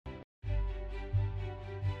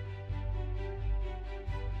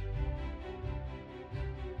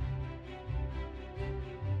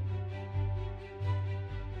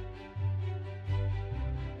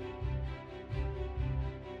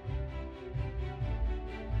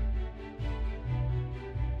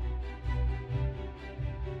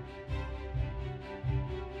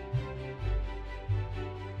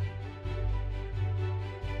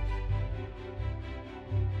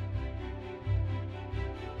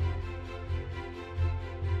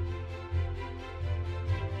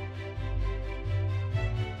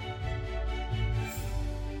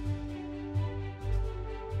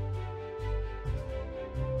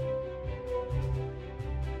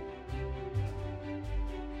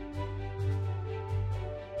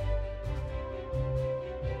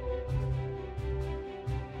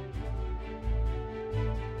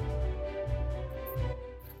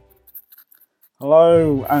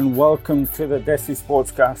Hello and welcome to the Desi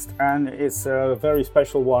Sportscast, and it's a very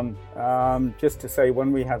special one. Just to say,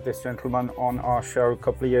 when we had this gentleman on our show a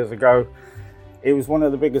couple of years ago, it was one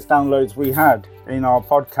of the biggest downloads we had in our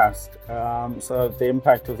podcast. So the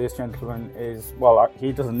impact of this gentleman is, well,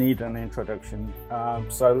 he doesn't need an introduction.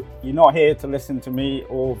 So you're not here to listen to me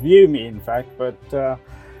or view me, in fact, but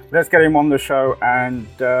let's get him on the show. And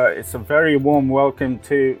it's a very warm welcome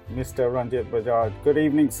to Mr. Ranjit Bajaj. Good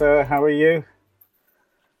evening, sir. How are you?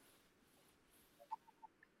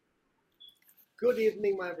 Good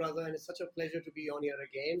evening, my brother, and it's such a pleasure to be on here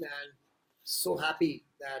again. And so happy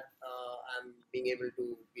that I'm being able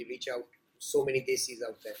to reach out to so many desis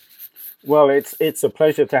out there. Well, it's a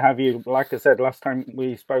pleasure to have you. Like I said, last time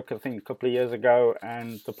we spoke, I think a couple of years ago,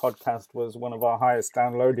 and the podcast was one of our highest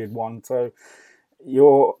downloaded ones. So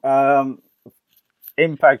your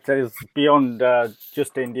impact is beyond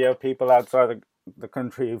just India. People outside the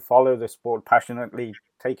country who follow the sport passionately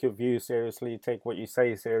take your views seriously, take what you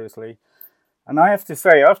say seriously. And I have to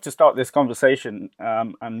say, I have to start this conversation,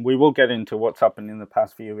 and we will get into what's happened in the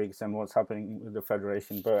past few weeks and what's happening with the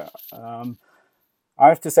federation. But I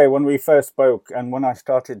have to say, when we first spoke and when I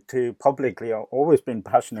started to publicly, I've always been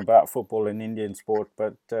passionate about football and Indian sport.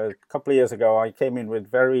 But a couple of years ago, I came in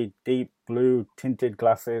with very deep blue tinted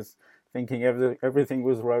glasses, thinking everything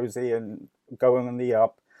was rosy and going on the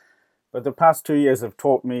up. But the past 2 years have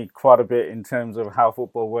taught me quite a bit in terms of how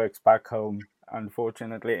football works back home,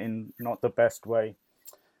 unfortunately, in not the best way.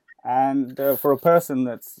 And for a person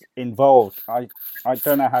that's involved, I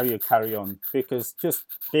don't know how you carry on, because just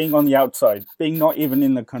being on the outside, being not even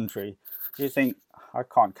in the country, you think, I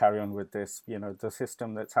can't carry on with this. You know, the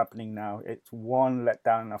system that's happening now, it's one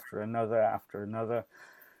letdown after another after another.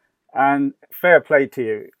 And fair play to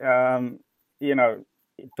you. You know,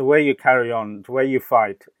 the way you carry on, the way you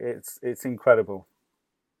fight, it's incredible.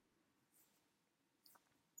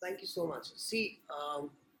 Thank you so much. See,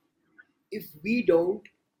 if we don't,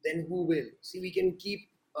 then who will? See, we can keep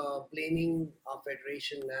blaming our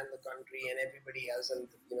federation and the country and everybody else, and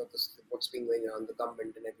what's been going on, the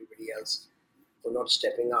government and everybody else for not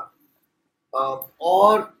stepping up.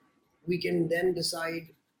 Or we can then decide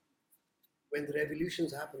when the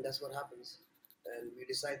revolutions happen, that's what happens. And we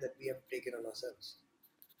decide that we have to take it on ourselves.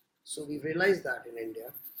 So we realized that in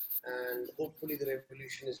India, and hopefully the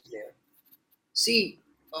revolution is near. See,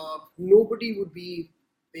 nobody would be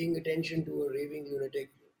paying attention to a raving lunatic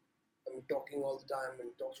talking all the time and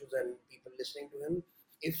talk shows and people listening to him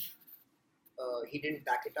if he didn't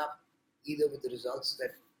back it up either with the results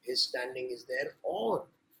that his standing is there or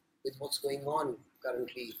with what's going on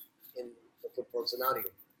currently in the football scenario.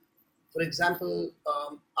 For example,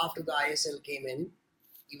 after the ISL came in,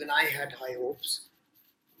 even I had high hopes,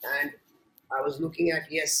 and I was looking at,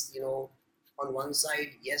 yes, on one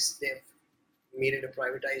side, yes, they've made it a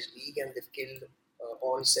privatized league and they've killed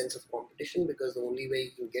all sense of competition because the only way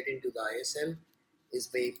you can get into the ISL is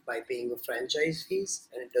by paying a franchise fees,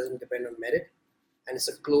 and it doesn't depend on merit, and it's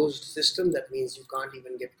a closed system. That means you can't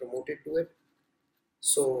even get promoted to it,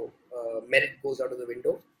 so merit goes out of the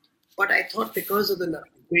window. But I thought because of the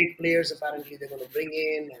great players apparently they're going to bring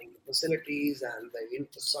in, and the facilities and the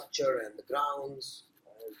infrastructure and the grounds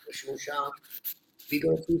and the shmusha, we're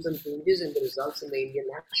going to see some changes in the results in the Indian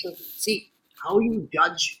national team. See, how you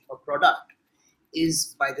judge a product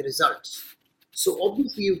is by the results. So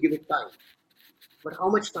obviously you give it time, but how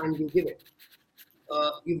much time do you give it?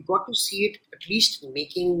 You've got to see it at least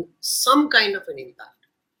making some kind of an impact.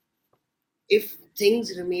 If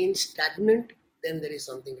things remain stagnant, then there is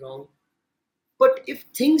something wrong. But if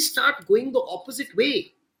things start going the opposite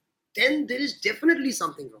way, then there is definitely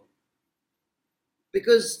something wrong.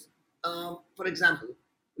 Because, for example,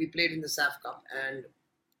 we played in the SAF Cup and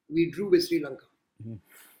we drew with Sri Lanka. Mhm.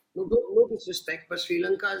 No disrespect, but Sri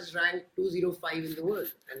Lanka is ranked 205 in the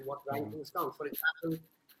world. And what rankings count? For example,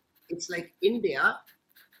 it's like India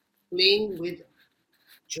playing with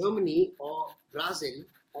Germany or Brazil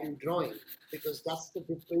and drawing, because that's the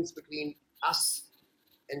difference between us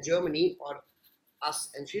and Germany or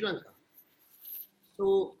us and Sri Lanka.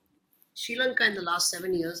 So Sri Lanka in the last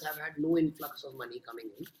 7 years have had no influx of money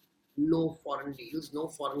coming in, no foreign deals, no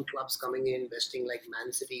foreign clubs coming in investing like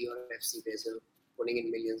Man City or FC Basel, putting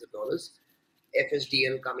in millions of dollars.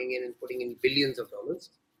 FSDL coming in and putting in billions of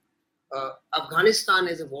dollars. Afghanistan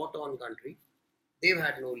is a war-torn country. They've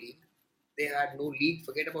had no league. They had no league.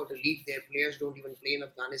 Forget about a league. Their players don't even play in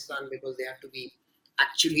Afghanistan because they have to be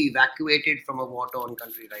actually evacuated from a war-torn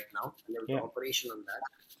country right now. And there was an Yeah, operation on that.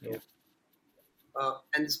 yeah.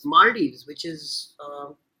 And this Maldives, which is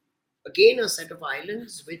again a set of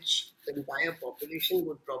islands which the entire population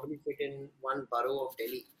would probably fit in one borough of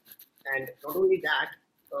Delhi. And not only that,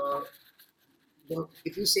 uh,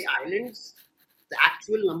 if you say islands, the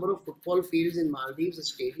actual number of football fields in Maldives, the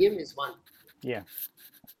stadium is one. Yeah.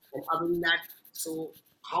 And other than that, so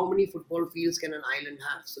how many football fields can an island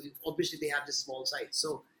have? So obviously they have this small size.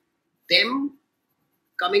 So them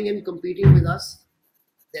coming and competing with us,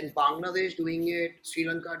 then Bangladesh doing it, Sri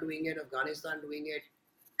Lanka doing it, Afghanistan doing it,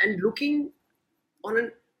 and looking on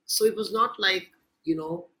an. So it was not like, you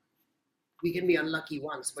know, we can be unlucky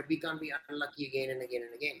once, but we can't be unlucky again and again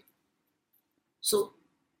and again. So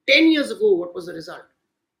 10 years ago, what was the result?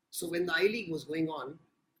 So when the I League was going on,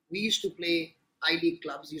 we used to play I League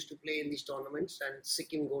clubs used to play in these tournaments, and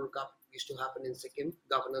Sikkim Gold Cup used to happen in Sikkim,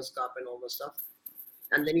 Governors Cup, and all the stuff.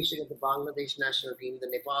 And then you used to get the Bangladesh national team, the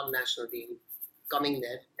Nepal national team coming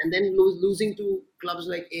there, and then losing to clubs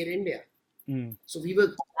like Air India. Mm. So we were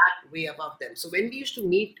that way above them. So when we used to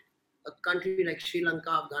meet a country like Sri Lanka,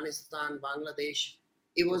 Afghanistan, Bangladesh,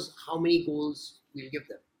 it was how many goals we'll give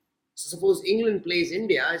them. So suppose England plays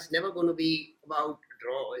India, it's never going to be about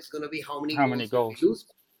draw. It's going to be how many How many goals will we goals? lose.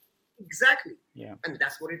 Exactly. Yeah. And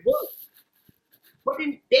that's what it was. But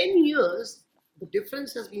in 10 years, the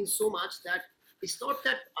difference has been so much that it's not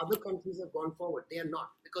that other countries have gone forward. They are not.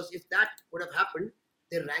 Because if that would have happened,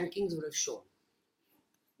 their rankings would have shown.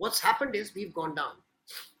 What's happened is we've gone down.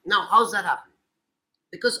 Now, how's that happened?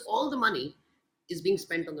 Because all the money is being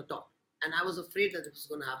spent on the top. And I was afraid that this was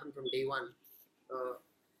going to happen from day one. Uh,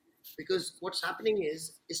 because what's happening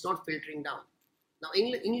is it's not filtering down. Now,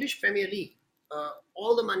 English Premier League,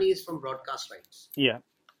 all the money is from broadcast rights. Yeah.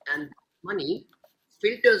 And money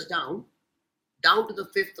filters down to the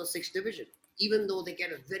fifth or sixth division, even though they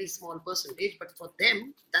get a very small percentage. But for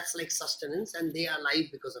them, that's like sustenance, and they are alive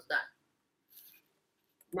because of that.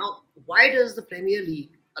 Now, why does the Premier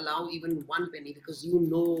League allow even one penny? Because you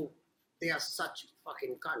know they are such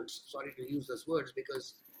fucking cunts. Sorry to use those words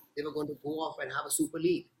because they were going to go off and have a Super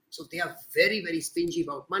League. So they are very, very stingy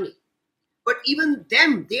about money. But even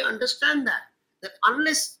them, they understand that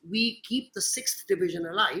unless we keep the sixth division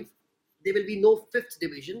alive, there will be no fifth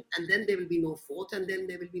division, and then there will be no fourth, and then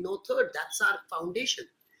there will be no third. That's our foundation.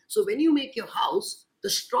 So when you make your house, the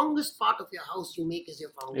strongest part of your house you make is your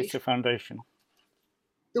It's your foundation. foundation.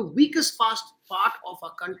 The weakest part of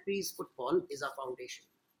our country's football is our foundation.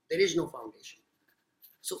 There is no foundation.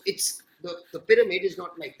 So it's the pyramid is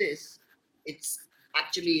not like this, it's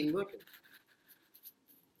actually inverted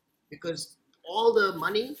because all the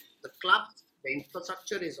money, the clubs, the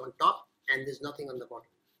infrastructure is on top and there's nothing on the bottom.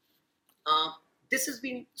 Uh, this has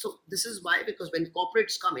been so. This is why because when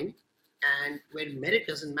corporates come in and when merit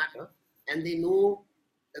doesn't matter and they know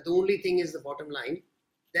that the only thing is the bottom line,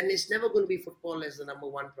 then it's never going to be football as the number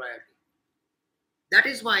one priority. That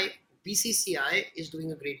is why BCCI is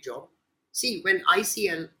doing a great job. See, when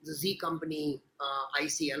ICL, the Z company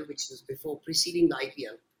ICL, which is before preceding the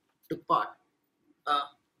IPL, took part, uh,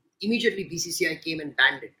 immediately BCCI came and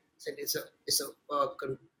banned it. Said it's a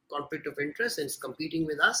conflict of interest and it's competing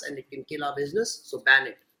with us and it can kill our business, so ban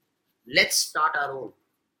it. Let's start our own.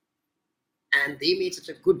 And they made such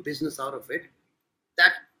a good business out of it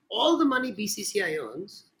that all the money BCCI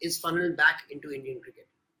earns is funneled back into Indian cricket.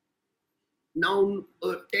 Now,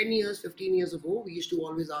 10 years, 15 years ago, we used to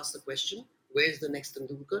always ask the question, where's the next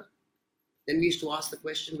Tendulkar? Then we used to ask the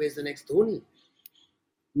question, where's the next Dhoni?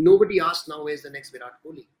 Nobody asked now, where's the next Virat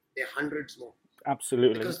Kohli? There are hundreds more.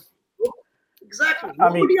 Absolutely. Because, exactly, I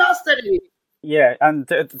mean, nobody asked that anymore. yeah, and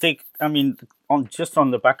I mean, on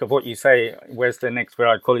the back of what you say, where's the next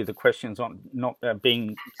Virat Kohli? The questions on not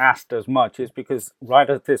being asked as much is because right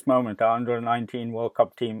at this moment, our under-19 World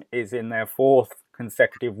Cup team is in their fourth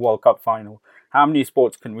consecutive World Cup final. How many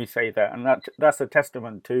sports can we say that? And that's a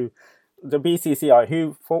testament to the BCCI,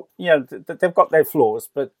 who, they've got their flaws,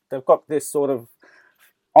 but they've got this sort of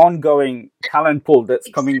ongoing talent pool that's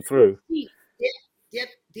coming through.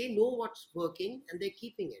 Exactly. They know what's working and they're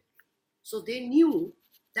keeping it. So they knew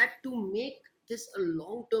that to make this a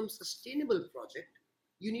long term sustainable project,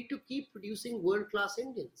 you need to keep producing world class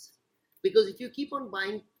Indians. Because if you keep on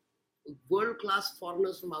buying world class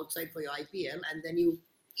foreigners from outside for your IPL and then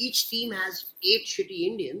each team has eight shitty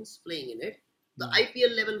Indians playing in it, the Mm.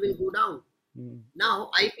 IPL level will go down. Mm. Now,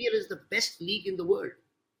 IPL is the best league in the world.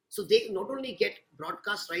 So they not only get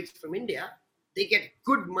broadcast rights from India, they get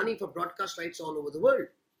good money for broadcast rights all over the world.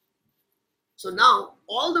 So now,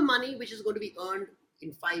 all the money which is going to be earned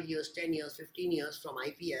in 5 years, 10 years, 15 years from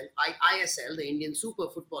IPL, ISL, the Indian Super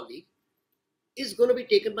Football League, is going to be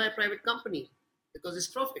taken by a private company because it's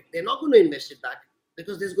profit. They're not going to invest it back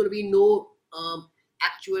because there's going to be no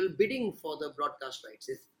actual bidding for the broadcast rights.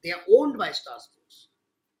 They are owned by Star Sports.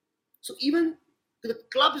 So even the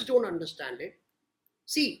clubs don't understand it.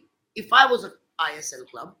 See, If I was a ISL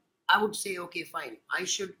club, I would say, okay, fine. I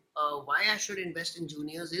should. Why I should invest in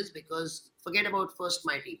juniors is because forget about first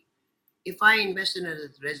my team. If I invest in a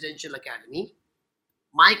residential academy,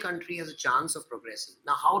 my country has a chance of progressing.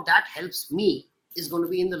 Now, how that helps me is going to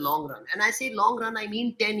be in the long run. And I say long run, I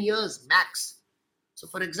mean 10 years max. So,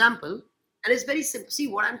 for example, and it's very simple. See,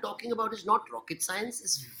 what I'm talking about is not rocket science,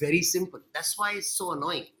 it's very simple. That's why it's so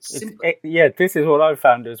annoying. It's simple. Yeah, this is what I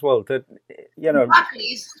found as well. That you know, Exactly.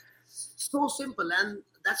 It's so simple. And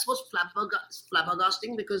that's what's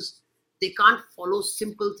flabbergasting because they can't follow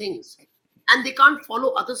simple things. And they can't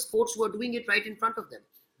follow other sports who are doing it right in front of them.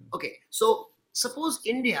 Okay, so suppose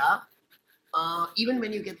India, even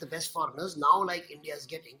when you get the best foreigners, now like India is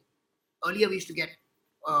getting, earlier we used to get,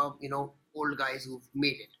 old guys who've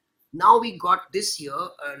made it. Now we got this year,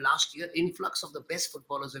 last year, influx of the best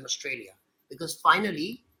footballers in Australia because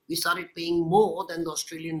finally we started paying more than the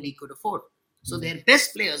Australian league could afford. So mm, their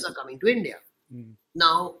best players are coming to India. mm,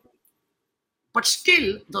 Now, but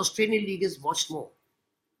still, the Australian league is watched more.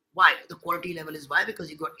 Why? The quality level is why? Because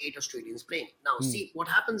you got eight Australians playing. Now, mm. see, what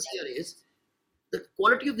happens here is the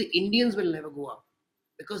quality of the Indians will never go up.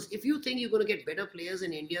 Because if you think you're going to get better players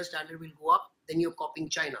and India's standard will go up, then you're copying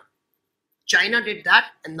China. China did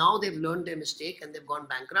that, and now they've learned their mistake and they've gone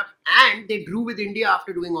bankrupt. And they drew with India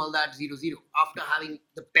after doing all that 0-0, after having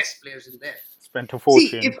the best players in there. Spent a See,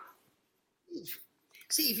 fortune.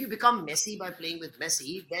 if you become Messi by playing with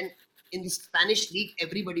Messi, then in the Spanish league,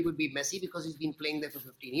 everybody would be Messi because he's been playing there for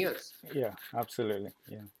 15 years. Yeah, absolutely.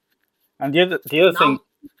 Yeah, and the other thing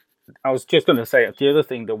Now, I was just going to say, the other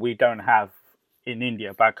thing that we don't have in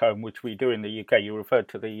India back home, which we do in the UK, you referred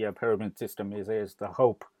to the pyramid system, is the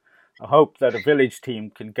hope, a hope that a village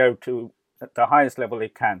team can go to at the highest level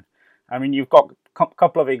it can. I mean, you've got a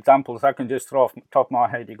couple of examples I can just throw off the top of my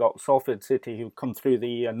head. You've got Salford City, who come through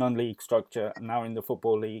the non-league structure and now in the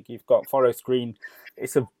Football League. You've got Forest Green.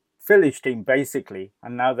 It's a village team, basically,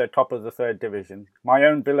 and now they're top of the third division. My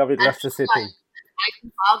own beloved and Leicester City. I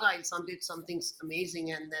think Argyle did something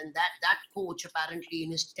amazing, and then that coach apparently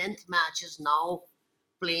in his 10th match is now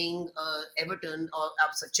playing Everton or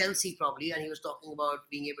Chelsea probably, and he was talking about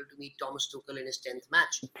being able to meet Thomas Tuchel in his 10th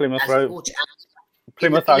match Plymouth as a Road, coach. And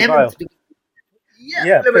in the Plymouth 11th, Argyle. yeah,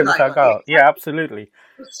 Yeah, Plymouth Plymouth Argyle, Argyle. Yeah, exactly. absolutely.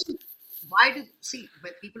 So see, why did see?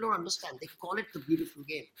 But people don't understand. They call it the beautiful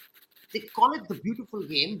game. They call it the beautiful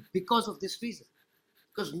game because of this reason.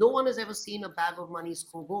 Because no one has ever seen a bag of money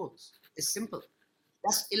score goals. It's simple.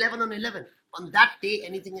 That's 11 on 11. On that day,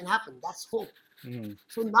 anything can happen. That's hope. Mm.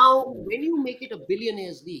 So now, when you make it a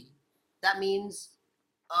billionaires league, that means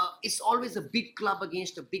it's always a big club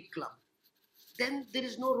against a big club. Then there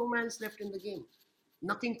is no romance left in the game.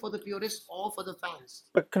 Nothing for the purists or for the fans.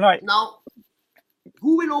 But can I? Now,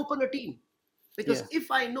 who will open a team? Because Yeah. if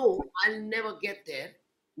I know I'll never get there,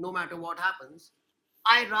 no matter what happens,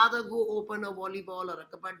 I rather go open a volleyball or a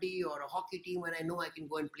kabaddi or a hockey team when I know I can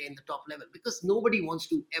go and play in the top level. Because nobody wants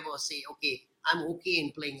to ever say, okay, I'm okay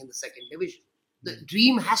in playing in the second division. The Mm.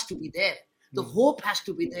 dream has to be there. The Mm. hope has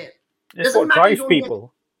to be there. It's Doesn't what matter you drives don't get it.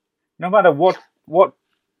 people. No matter Yeah. what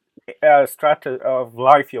strata of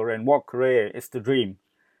life you're in, what career, it's the dream.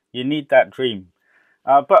 You need that dream.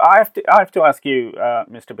 But I have to ask you,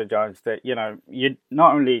 Mr. Bajaj, that you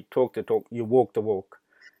not only talk the talk, you walk the walk,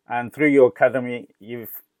 and through your academy,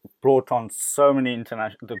 you've brought on so many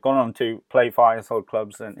international. They've gone on to play for ISL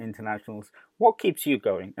clubs and internationals. What keeps you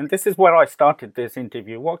going? And this is where I started this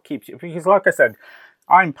interview. What keeps you? Because, like I said,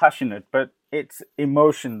 I'm passionate, but it's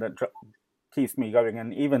emotion that keeps me going,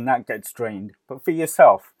 and even that gets drained. But for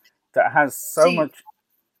yourself, that has so See, much.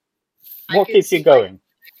 I What can keeps you see, going?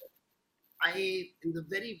 in the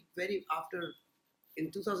very, very after,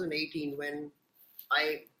 in 2018, when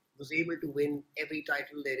I was able to win every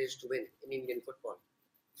title there is to win in Indian football,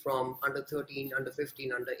 from under 13, under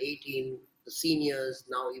 15, under 18, the seniors,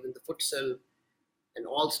 now even the futsal, and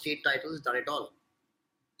all state titles, done it all.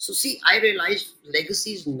 So, see, I realized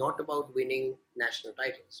legacy is not about winning national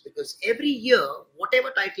titles because every year, whatever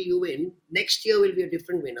title you win, next year will be a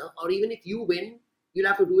different winner, or even if you win, you'll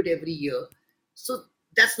have to do it every year. So,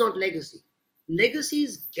 that's not legacy. Legacy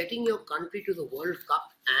is getting your country to the World Cup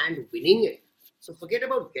and winning it. So, forget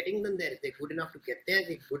about getting them there. If they're good enough to get there,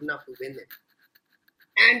 they're good enough to win it.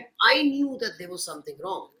 And I knew that there was something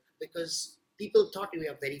wrong because people thought we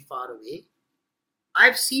are very far away.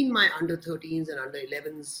 I've seen my under 13s and under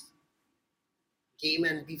 11s game,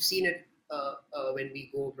 and we've seen it when we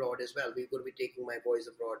go abroad as well. We're going to be taking my boys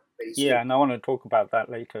abroad very soon. Yeah, and I want to talk about that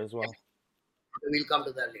later as well. We'll come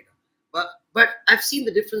to that later. But I've seen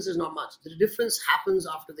the difference is not much. The difference happens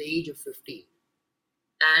after the age of 15,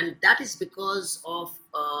 and that is because of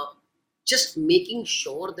just making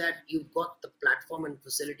sure that you've got the platform and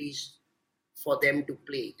facilities for them to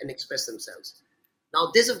play and express themselves.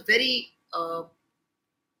 Now, there's a very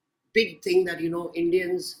big thing that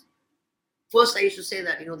Indians. First, I used to say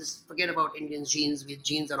that this forget about Indians' genes. We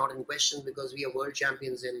genes are not in question because we are world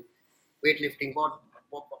champions in weightlifting,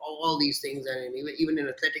 all these things, and even in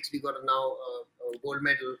athletics, we got now a gold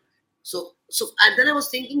medal. So, and then I was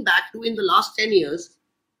thinking back to in the last 10 years,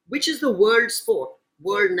 which is the world sport,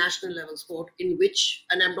 world national level sport in which,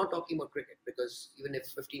 and I'm not talking about cricket because even if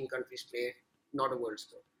 15 countries play it, not a world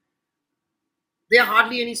sport. There are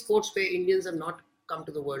hardly any sports where Indians have not come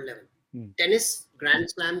to the world level. Mm. Tennis, Grand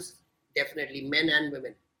Slams, definitely men and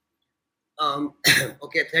women.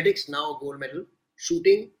 Okay, athletics now gold medal,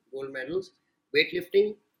 shooting gold medals,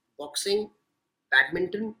 weightlifting, boxing,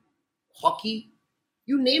 badminton, hockey.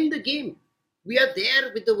 You name the game. We are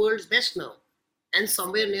there with the world's best now, and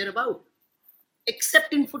somewhere near about,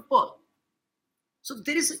 except in football. So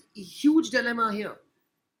there is a huge dilemma here.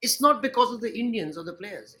 It's not because of the Indians or the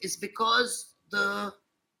players. It's because the,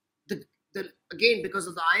 the again because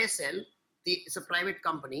of the ISL. It's a private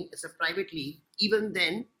company. It's a private league. Even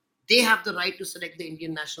then, they have the right to select the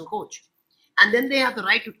Indian national coach, and then they have the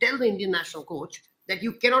right to tell the Indian national coach that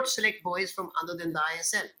you cannot select boys from other than the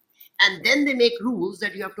ISL. And then they make rules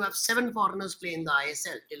that you have to have seven foreigners play in the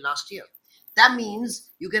ISL till last year. That means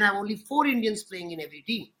you can have only four Indians playing in every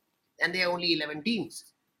team, and there are only 11 teams.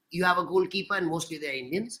 You have a goalkeeper, and mostly they're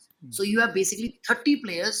Indians. So you have basically 30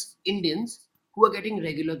 players, Indians, who are getting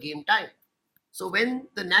regular game time. So when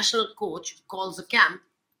the national coach calls a camp,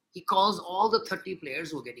 he calls all the 30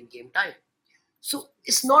 players who are getting game time. So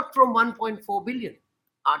it's not from 1.4 billion,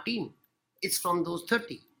 our team. It's from those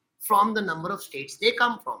 30, from the number of states they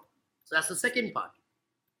come from. So that's the second part.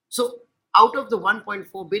 So out of the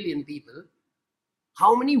 1.4 billion people,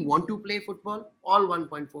 how many want to play football? All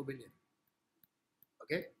 1.4 billion.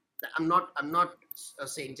 Okay, I'm not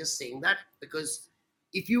saying just saying that because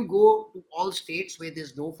if you go to all states where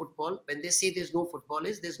there's no football, when they say there's no football,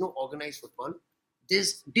 is there's no organized football,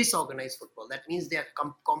 there's disorganized football. That means there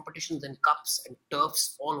are competitions and cups and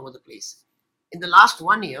turfs all over the place. In the last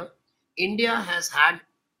 1 year, India has had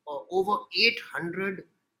over 800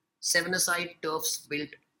 seven-a-side turfs built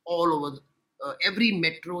all over every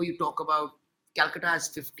metro you talk about. Calcutta has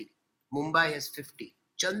 50, Mumbai has 50,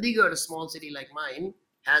 Chandigarh, a small city like mine,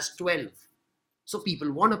 has 12. So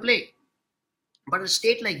people want to play. But a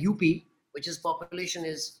state like UP, which is population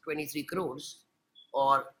is 23 crores,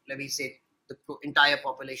 or let me say the entire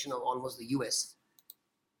population of almost the US,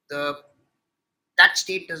 the that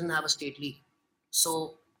state doesn't have a state league.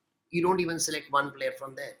 So you don't even select one player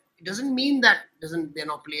from there. It doesn't mean that doesn't there are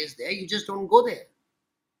no players there. You just don't go there.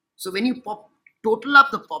 So when you total up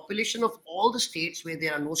the population of all the states where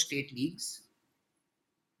there are no state leagues,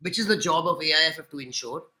 which is the job of AIFF to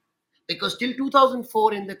ensure, because till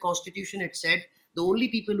 2004 in the constitution it said the only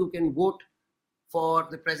people who can vote for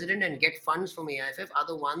the president and get funds from AIFF are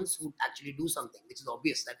the ones who actually do something, which is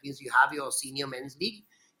obvious. That means you have your senior men's league,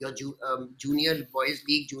 your junior boys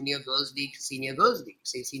league, junior girls league, senior girls league,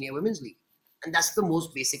 say senior women's league. And that's the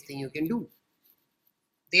most basic thing you can do.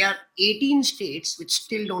 There are 18 states which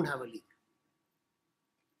still don't have a league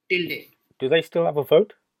till date. Do they still have a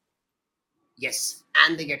vote? Yes,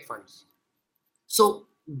 and they get funds. So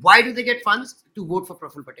why do they get funds? To vote for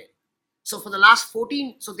Praful Patel. So for the last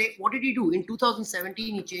 14, so they what did he do? In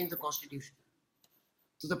 2017, he changed the constitution.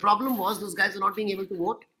 So the problem was those guys were not being able to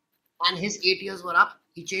vote, and his 8 years were up.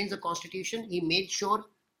 He changed the constitution. He made sure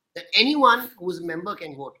that anyone who is a member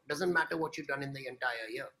can vote. Doesn't matter what you've done in the entire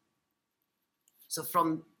year. So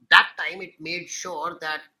from that time, it made sure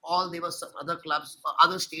that all there were some other clubs,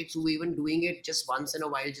 other states who were even doing it just once in a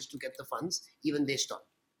while just to get the funds. Even they stopped.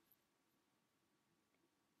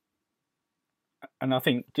 And I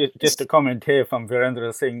think just a comment here from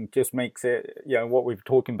Virendra Singh just makes it, what we're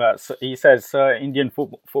talking about. So he says, Indian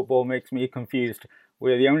football makes me confused.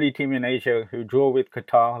 We're the only team in Asia who draw with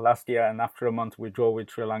Qatar last year, and after a month we draw with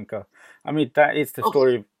Sri Lanka. I mean, that is the Okay.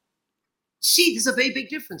 story. See, there's a very big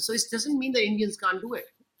difference. So it doesn't mean the Indians can't do it.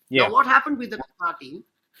 Yeah. Now, what happened with the Qatar team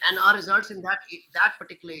and our results in that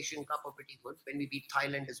particular Asian Cup are pretty good when we beat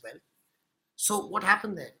Thailand as well. So what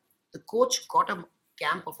happened there? The coach got a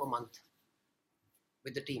camp of a month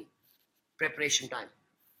with the team, preparation time.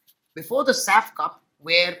 Before the SAF Cup,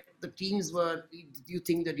 where the teams were, you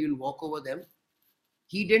think that you'll walk over them,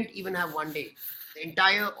 he didn't even have 1 day.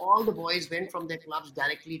 All the boys went from their clubs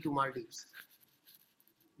directly to Maldives.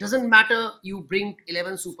 Doesn't matter you bring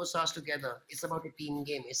 11 superstars together. It's about a team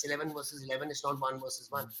game. It's 11 versus 11. It's not 1 versus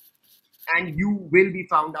 1. And you will be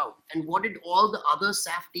found out. And what did all the other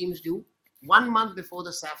SAF teams do? 1 month before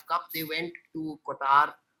the SAF Cup, they went to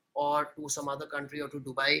Qatar or to some other country or to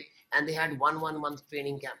Dubai, and they had 1 month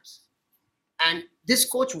training camps. And this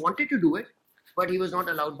coach wanted to do it, but he was not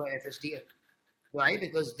allowed by FSDL. Why?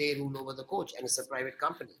 Because they rule over the coach and it's a private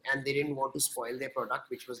company, and they didn't want to spoil their product,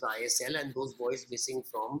 which was the ISL, and those boys missing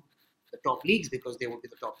from the top leagues because they would be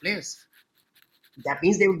the top players. That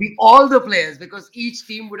means they would be all the players because each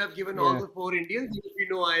team would have given all Yeah. the four Indians. There would be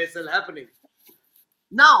no ISL happening.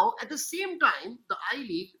 Now, at the same time, the I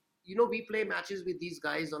League, we play matches with these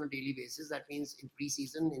guys on a daily basis. That means in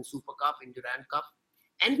preseason, in Super Cup, in Durand Cup,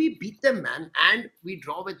 and we beat them, man, and we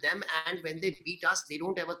draw with them. And when they beat us, they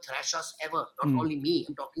don't ever thrash us ever. Not Mm. only me,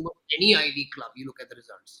 I'm talking about any I League club. You look at the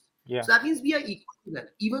results. Yeah. So that means we are equal to them,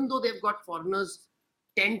 even though they've got foreigners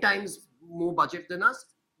 10 times more budget than us,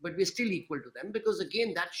 but we're still equal to them because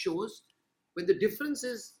again, that shows when the difference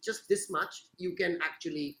is just this much, you can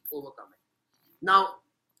actually overcome it. Now,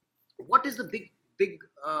 what is the big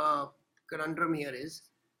conundrum here is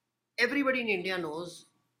everybody in India knows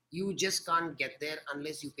you just can't get there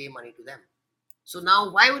unless you pay money to them. So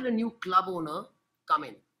now, why will a new club owner come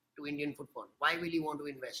in to Indian football? Why will he want to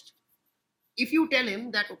invest? If you tell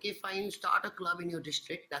him that, okay, fine, you start a club in your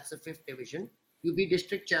district, that's the fifth division, you be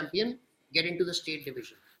district champion, get into the state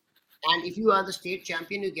division. And if you are the state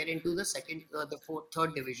champion, you get into the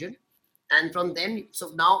third division. And from then, so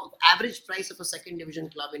now average price of a second division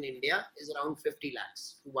club in India is around 50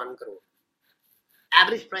 lakhs to 1 crore.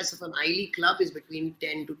 Average price of an I League club is between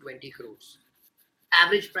 10 to 20 crores.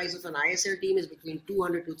 Average price of an ISL team is between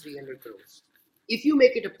 200 to 300 crores. If you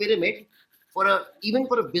make it a pyramid, even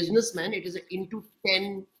for a businessman, it is an into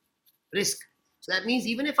 10 risk. So that means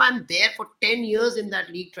even if I'm there for 10 years in that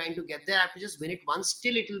league trying to get there, I have to just win it once,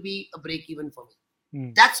 still it will be a break even for me.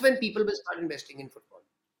 Mm. That's when people will start investing in football.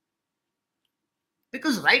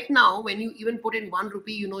 Because right now, when you even put in 1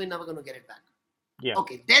 rupee, you know you're never going to get it back. Yeah.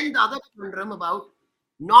 Okay, then the other conundrum about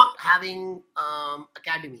not having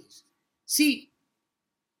academies. See,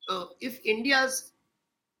 if India's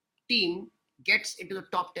team gets into the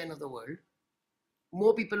top 10 of the world,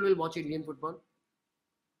 more people will watch Indian football.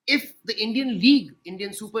 If the Indian League,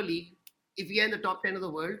 Indian Super League, if we are in the top 10 of the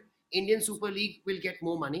world, Indian Super League will get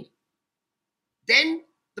more money. Then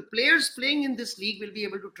the players playing in this league will be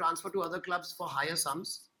able to transfer to other clubs for higher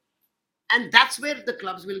sums. And that's where the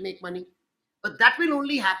clubs will make money. But that will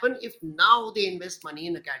only happen if now they invest money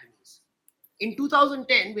in academies. In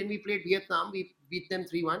 2010, when we played Vietnam, we beat them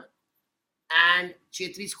 3-1 and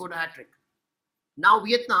Chetri scored a hat trick. Now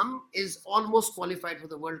Vietnam is almost qualified for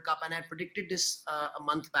the World Cup, and I predicted this a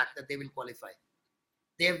month back that they will qualify.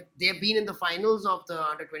 They've been in the finals of the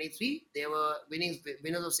under 23. They were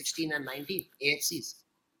winners of 16 and 19 AFCs.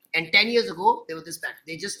 And 10 years ago, they were this bad.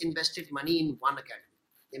 They just invested money in one academy.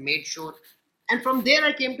 They made sure. And from there,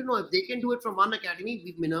 I came to know if they can do it from one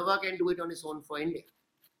academy, Minerva can do it on its own for India.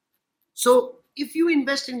 So if you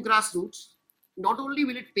invest in grassroots, not only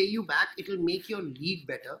will it pay you back, it will make your league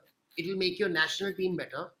better. It will make your national team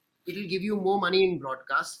better. It will give you more money in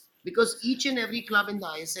broadcast because each and every club in the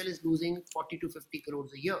ISL is losing 40 to 50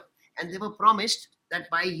 crores a year. And they were promised that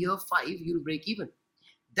by year 5, you'll break even.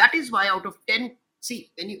 That is why out of 10,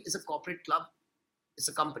 see, it's a corporate club, it's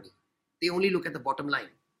a company. They only look at the bottom line.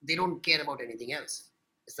 They don't care about anything else.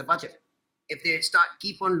 It's the budget. If they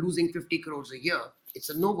keep on losing 50 crores a year, it's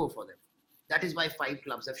a no-go for them. That is why 5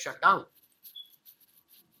 clubs have shut down.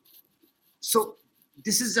 So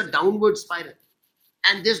this is a downward spiral.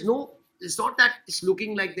 And it's not that it's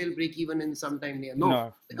looking like they'll break even in some time near.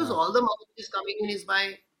 No, because No. all the money is coming in is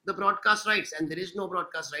by the broadcast rights, and there is no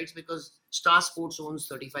broadcast rights because Star Sports owns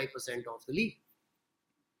 35% of the league.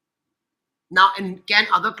 Now, and can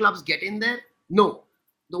other clubs get in there? No.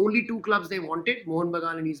 The only 2 clubs they wanted, Mohun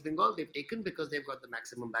Bagan and East Bengal, they've taken because they've got the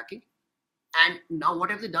maximum backing. And now, what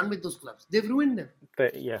have they done with those clubs? They've ruined them.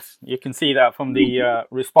 Yes, you can see that from the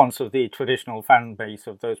response of the traditional fan base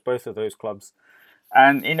of both of those clubs.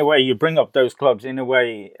 And in a way, you bring up those clubs. In a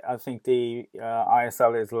way, I think the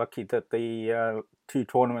ISL is lucky that the 2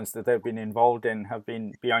 tournaments that they've been involved in have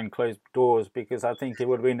been behind closed doors, because I think it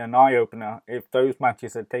would have been an eye opener if those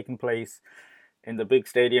matches had taken place in the big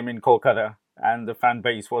stadium in Kolkata and the fan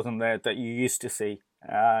base wasn't there that you used to see.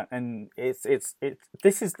 And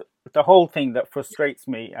this is the whole thing that frustrates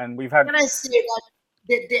me. And we've had Can I say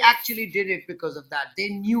that they actually did it because of that? They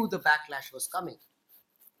knew the backlash was coming.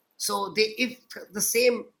 So if the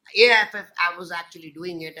same AFF was actually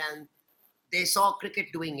doing it and they saw cricket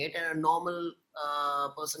doing it, and a normal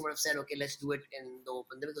person would have said, okay, let's do it in the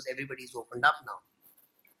open because everybody's opened up now.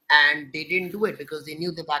 And they didn't do it because they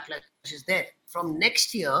knew the backlash is there. From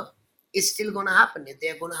next year, it's still going to happen.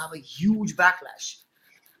 They're going to have a huge backlash.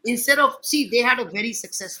 Instead of, see, they had a very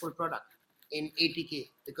successful product in ATK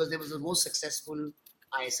because they was the most successful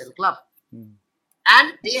ISL club. Mm.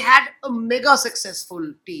 And they had a mega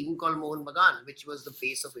successful team called Mohun Bagan, which was the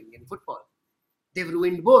base of Indian football. They've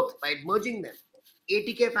ruined both by merging them.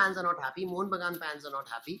 ATK fans are not happy, Mohun Bagan fans are not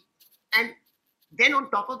happy. And then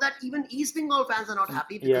on top of that, even East Bengal fans are not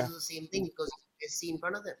happy because Yeah. of the same thing, because they see in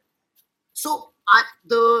front of them. So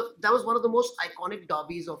that was one of the most iconic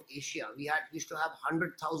derbies of Asia. We used to have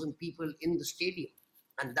 100,000 people in the stadium,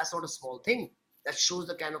 and that's not a small thing. That shows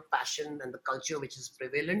the kind of passion and the culture which is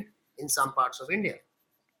prevalent in some parts of India.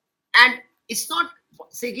 And it's not,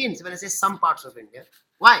 say again, when I say some parts of India,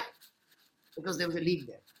 why? Because there was a league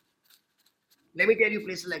there. Let me tell you,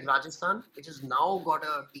 places like Rajasthan, which has now got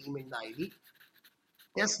a team in the I League.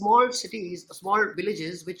 There are small cities, small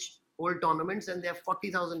villages which hold tournaments, and there are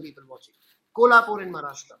 40,000 people watching. Kolhapur in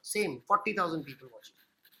Maharashtra, same, 40,000 people watching.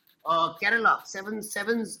 Kerala,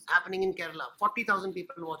 sevens happening in Kerala, 40,000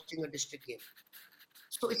 people watching a district game.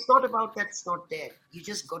 So it's not about that's not there. You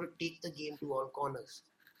just got to take the game to all corners.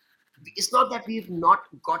 It's not that we've not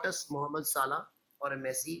got a Mohamed Salah or a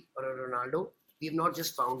Messi or a Ronaldo. We've not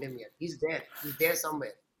just found him yet. He's there. He's there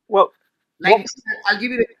somewhere. Well, Like, what? I'll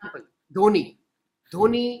give you an example. Dhoni.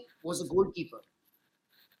 Dhoni was a goalkeeper.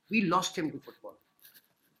 We lost him to football.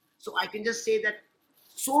 So I can just say that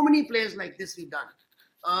so many players like this we've done.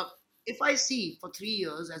 If I see for 3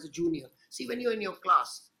 years as a junior, see, when you're in your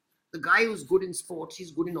class, the guy who's good in sports,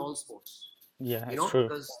 he's good in all sports. Yeah, You it's know, true.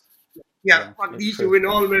 because yeah, Yeah, fuck, we it's used to true. win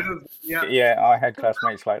all medals. Yeah. Yeah, I had So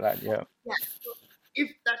classmates like that. Yeah. yeah. So if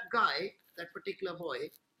that guy, that particular boy,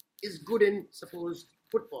 is good in, suppose,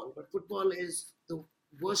 football, but football is the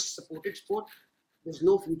worst supported sport, there's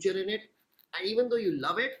no future in it. And even though you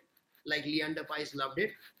love it, like Leander Pice loved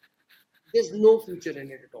it, there's no future in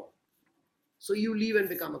it at all. So you leave and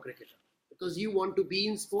become a cricketer because you want to be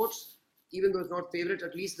in sports, even though it's not favorite,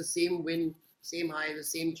 at least the same win, same high, the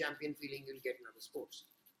same champion feeling you'll get in other sports.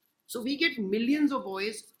 So we get millions of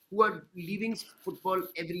boys who are leaving football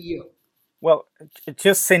every year. Well,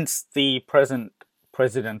 just since the present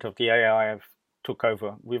president of the AIF took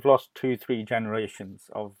over, we've lost two, three generations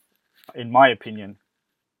of, in my opinion,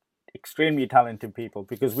 extremely talented people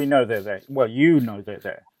because we know they're there. Well, you know they're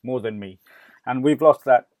there more than me, and we've lost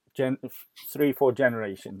that three, four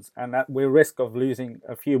generations, and that we're risk of losing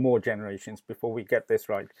a few more generations before we get this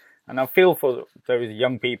right. And I feel for those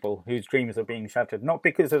young people whose dreams are being shattered, not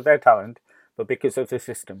because of their talent, but because of the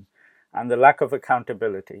system and the lack of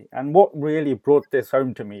accountability. And what really brought this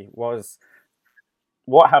home to me was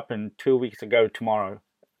what happened 2 weeks ago tomorrow.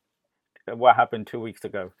 What happened 2 weeks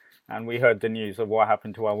ago, and we heard the news of what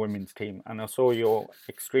happened to our women's team. And I saw your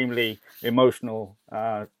extremely emotional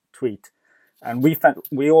tweet, and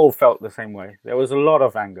we all felt the same way. There was a lot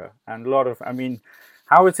of anger and a lot of. I mean,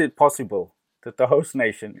 how is it possible that the host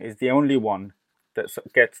nation is the only one that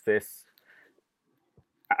gets this?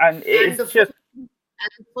 And And it's the just first,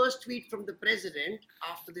 and the first tweet from the president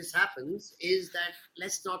after this happens is that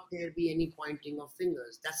let's not there be any pointing of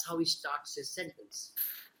fingers. That's how he starts his sentence.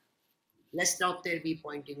 Let's not there be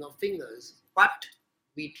pointing of fingers, but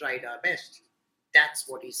we tried our best. That's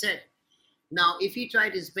what he said. Now, if he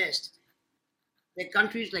tried his best, there are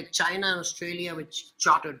countries like China and Australia which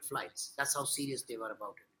chartered flights. That's how serious they were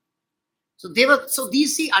about it. So they were, so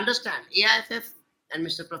these, see, understand, AIFF and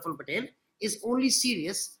Mr. Praful Patel is only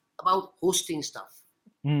serious about hosting stuff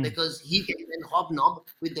mm, because he can then hobnob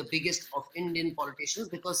with the biggest of Indian politicians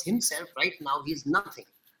because himself right now he's nothing.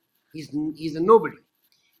 He's a nobody.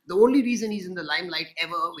 The only reason he's in the limelight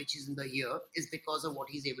ever, which is in the year, is because of what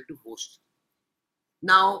he's able to host.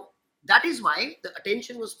 Now, that is why the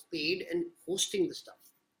attention was paid in hosting the stuff,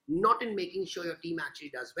 not in making sure your team actually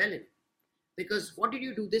does well in it. Because what did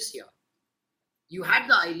you do this year? You had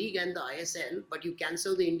the I League and the ISL, but you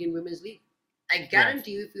cancelled the Indian Women's League. I yeah.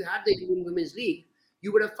 guarantee you, if you had the Indian Women's League,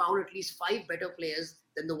 you would have found at least five better players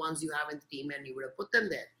than the ones you have in the team and you would have put them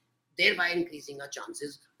there, thereby increasing our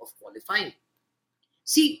chances of qualifying.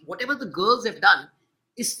 See, whatever the girls have done,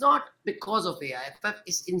 it's not because of AIFF,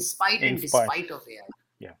 it's in spite In and spite. despite of AIFF.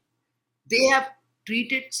 Yeah. They have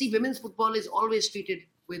treated, see, women's football is always treated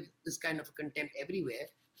with this kind of contempt everywhere,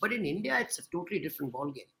 but in India, it's a totally different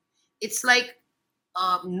ballgame. It's like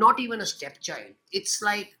not even a stepchild. It's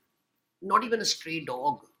like not even a stray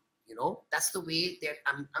dog. You know, that's the way they're.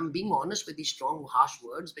 I'm being honest with these strong, harsh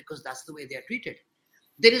words because that's the way they're treated.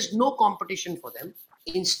 There is no competition for them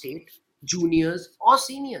in state, juniors, or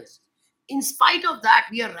seniors. In spite of that,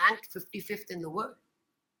 we are ranked 55th in the world.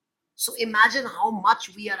 So imagine how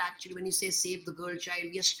much we are actually, when you say save the girl child,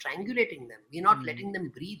 we are strangulating them. We're not Mm. letting them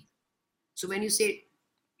breathe. So when you say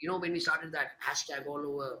when we started that hashtag all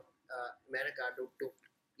over America, don't,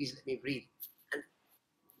 please let me breathe. And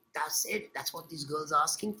that's it. That's what these girls are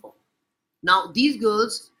asking for. Now, these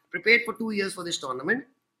girls prepared for 2 years for this tournament.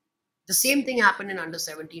 The same thing happened in under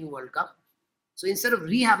 17 World Cup. So instead of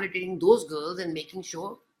rehabilitating those girls and making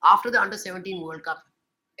sure after the under 17 World Cup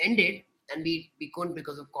ended, and we couldn't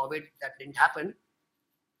because of COVID, that didn't happen,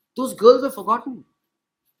 those girls were forgotten.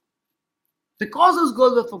 Because those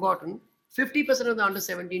girls were forgotten, 50% of the under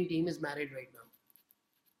 17 team is married right now.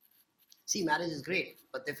 See, marriage is great,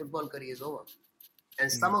 but their football career is over.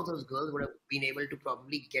 And some Mm. of those girls would have been able to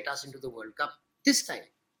probably get us into the World Cup this time.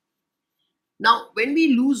 Now, when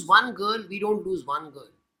we lose one girl, we don't lose one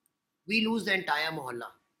girl. We lose the entire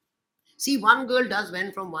mohalla. See, one girl does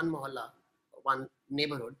went from one mohalla, one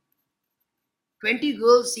neighborhood. 20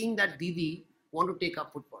 girls seeing that Didi want to take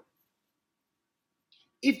up football.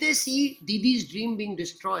 If they see Didi's dream being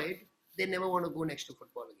destroyed, they never want to go next to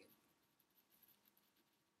football again.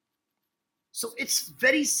 So it's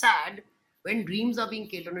very sad when dreams are being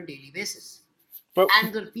killed on a daily basis. But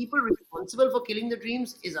And the people responsible for killing the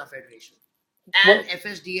dreams is our federation and well,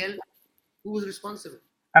 FSDL, who is responsible.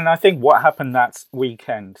 and I think what happened that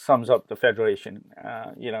weekend sums up the federation.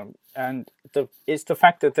 And it's the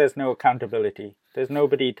fact that there's no accountability. There's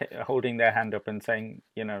nobody holding their hand up and saying,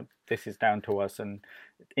 this is down to us. And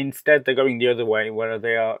instead, they're going the other way, where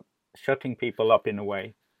they are shutting people up in a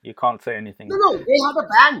way. You can't say No, anything. no, they have a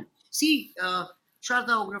ban. See, Shraddha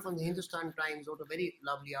Ogra from the Hindustan Times wrote a very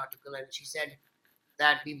lovely article, and she said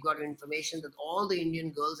that we've got information that all the Indian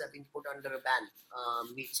girls have been put under a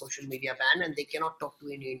ban, social media ban, and they cannot talk to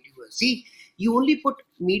any interviewers. See, you only put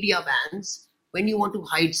media bans when you want to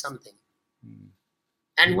hide something. Mm.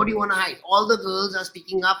 And what do you want to hide? All the girls are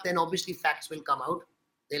speaking up, then obviously facts will come out.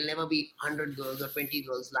 There'll never be 100 girls or 20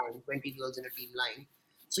 girls lying, 20 girls in a team lying.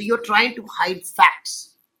 So you're trying to hide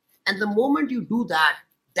facts. And the moment you do that,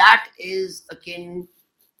 that is akin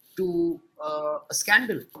to a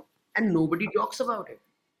scandal. And nobody talks about it.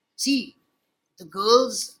 See, the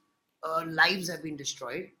girls' lives have been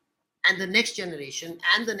destroyed, and the next generation,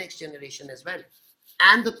 and the next generation as well,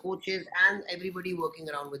 and the coaches, and everybody working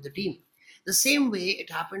around with the team. The same way it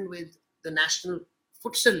happened with the National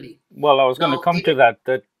Futsal League. Well, I was going to Now, come to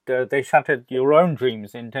that they shattered your own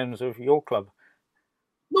dreams in terms of your club.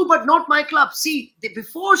 no, but not my club. See,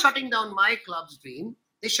 before shutting down my club's dream,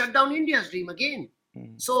 they shut down India's dream again.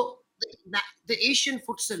 Mm. So the Asian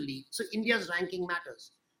Futsal League, so India's ranking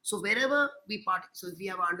matters. So wherever we so if we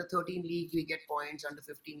have under 13 league, we get points. Under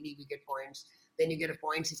 15 league, we get points. Then you get a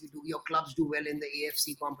points if your clubs do well in the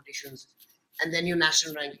AFC competitions, and then your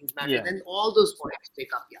national rankings matter. Yeah. Then all those points take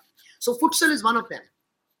up. Yeah. So futsal is one of them.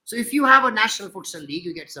 So if you have a national futsal league,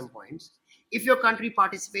 you get some points. If your country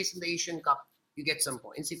participates in the Asian Cup, you get some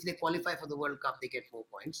points. If they qualify for the World Cup, they get more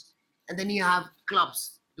points. And then you have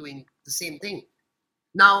clubs doing the same thing.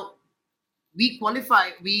 Now,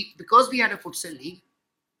 because we had a futsal league,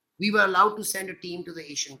 we were allowed to send a team to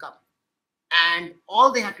the Asian Cup. And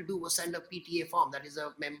all they had to do was send a PTA form, that is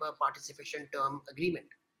a member participation term agreement,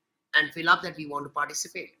 and fill up that we want to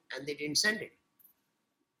participate. And they didn't send it.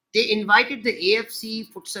 They invited the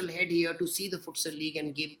AFC futsal head here to see the futsal league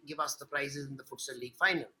and give us the prizes in the futsal league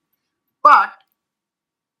final. But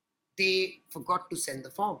they forgot to send the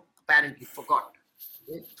form. Apparently forgot.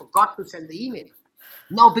 They forgot to send the email.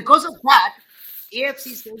 Now, because of that,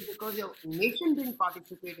 AFC says because your nation didn't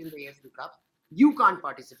participate in the AFC Cup, you can't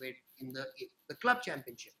participate in the club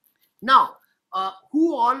championship. Now,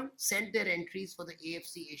 who all sent their entries for the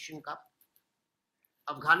AFC Asian Cup?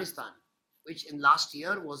 Afghanistan, which in last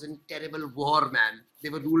year was in terrible war, man. They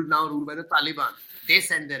were ruled by the Taliban. They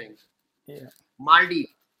sent their entry. Yeah. Maldives,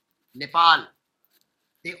 Nepal,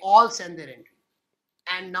 they all send their entry.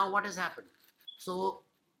 And now what has happened? So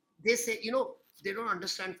they say, they don't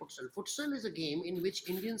understand futsal. Futsal is a game in which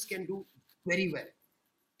Indians can do very well,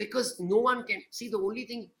 because no one can see. The only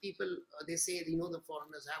thing people they say, the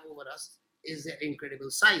foreigners have over us is their incredible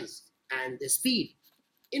size and their speed.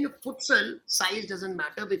 In futsal, size doesn't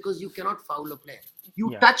matter because you cannot foul a player.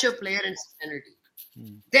 You Yeah. touch a player and it's penalty.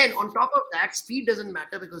 Mm. Then on top of that, speed doesn't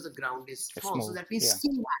matter because the ground is It's small. So small. that means Yeah.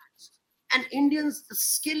 skill matters. And Indians, the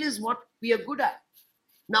skill is what we are good at.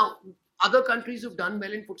 Now, other countries who've done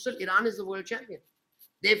well in futsal, Iran is the world champion.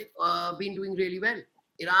 They've been doing really well.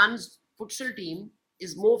 Iran's futsal team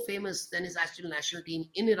is more famous than his actual national team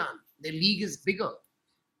in Iran. Their league is bigger.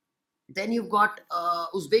 Then you've got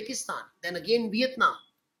Uzbekistan, then again Vietnam,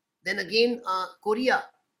 then again Korea,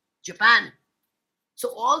 Japan.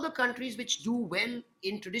 So all the countries which do well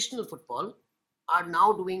in traditional football are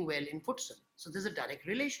now doing well in futsal. So there's a direct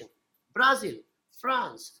relation. Brazil,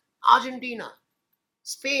 France, Argentina.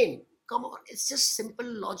 Spain. Come on, it's just simple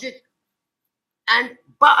logic. And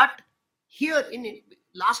but here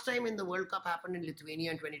last time in the World Cup happened in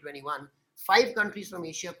Lithuania in 2021, five countries from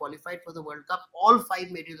Asia qualified for the World Cup. All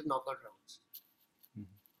five made it to the knockout rounds.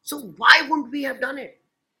 So why wouldn't we have done it?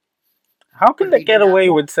 How can But they we get didn't have away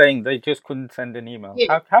with saying they just couldn't send an email? it.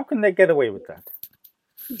 How can they get away with that?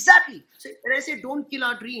 Exactly. So when I say don't kill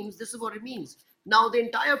our dreams, this is what it means. Now the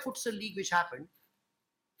entire futsal league which happened,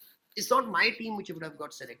 it's not my team which would have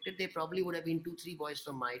got selected. They probably would have been two, three boys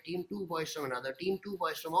from my team, two boys from another team, two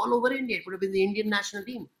boys from all over India. It would have been the Indian national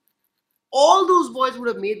team. All those boys would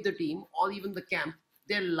have made the team, or even the camp.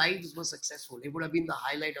 Their lives were successful. It would have been the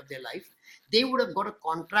highlight of their life. They would have got a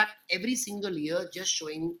contract every single year just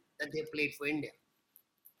showing that they played for India.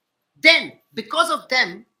 Then, because of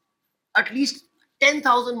them, at least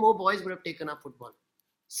 10,000 more boys would have taken up football,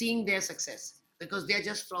 seeing their success because they're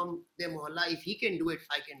just from their mohalla. If he can do it,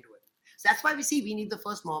 I can do it. So that's why we see we need the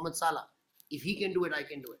first Mohammad Salah. If he can do it, I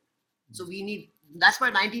can do it. So we need, that's why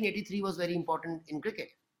 1983 was very important in cricket.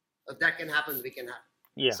 If that can happen, we can have.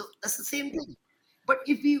 Yeah, So that's the same thing. But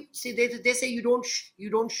if you see, they say you don't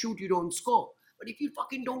shoot, you don't score. But if you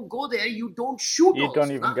fucking don't go there, you don't shoot you don't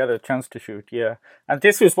also, even na? get a chance to shoot. Yeah, and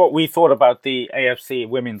this is what we thought about the AFC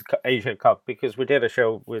Women's Asia Cup, because we did a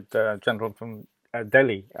show with a gentleman from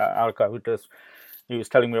Delhi, Alka, who does. He was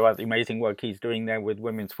telling me about the amazing work he's doing there with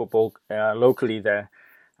women's football locally there.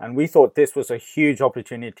 And we thought this was a huge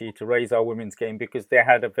opportunity to raise our women's game because they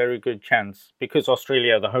had a very good chance. Because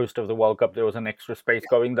Australia, the host of the World Cup, there was an extra space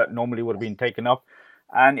going that normally would have been taken up.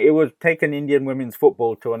 And it would take an Indian women's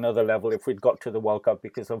football to another level if we'd got to the World Cup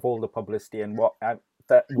because of all the publicity and what that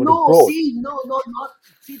would have No, brought. see, no, no, not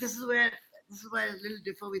see. This is where I little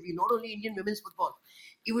differ with you. Not only Indian women's football,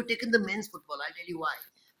 it would have taken the men's football. I'll tell you why.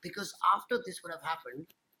 Because after this would have happened,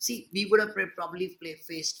 see, we would have probably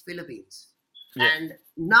faced Philippines, Yeah, and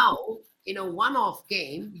now in a one-off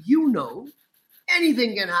game,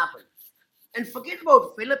 anything can happen. And forget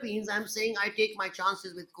about Philippines. I'm saying I take my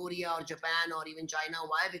chances with Korea or Japan or even China.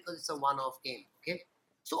 Why? Because it's a one-off game. Okay.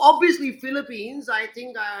 So obviously Philippines, I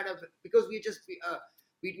think I had a because we just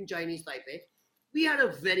beaten Chinese Taipei, we had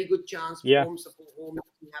a very good chance. yeah. Home support, home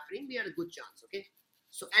happening. We had a good chance. Okay.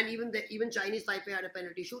 So and even Chinese Taipei had a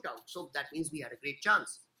penalty shootout. So that means we had a great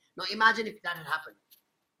chance. Now imagine if that had happened,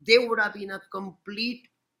 there would have been a complete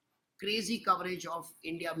crazy coverage of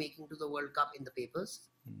India making to the World Cup in the papers.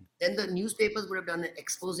 Then the newspapers would have done an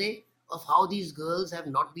expose of how these girls have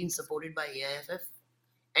not been supported by AIFF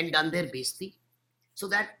and done their basically. So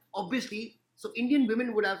that obviously, so Indian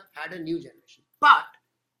women would have had a new generation. But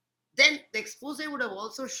then the expose would have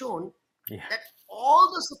also shown Yeah. that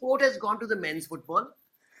all the support has gone to the men's football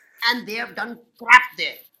and they have done crap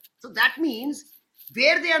there. So that means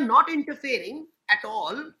where they are not interfering at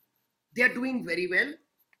all, they are doing very well.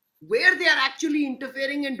 Where they are actually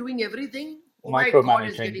interfering and doing everything, oh my God,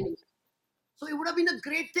 is Micromanaging. getting. So it would have been a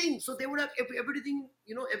great thing. So they would have everything,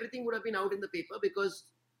 everything would have been out in the paper because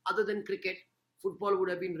other than cricket, football would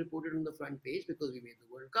have been reported on the front page because we made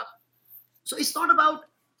the World Cup. So it's not about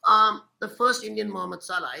the first Indian Mohammad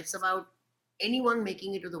Salah. It's about anyone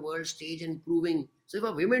making it to the world stage and proving. So if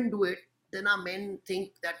our women do it, then our men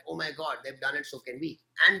think that, oh my God, they've done it, so can we.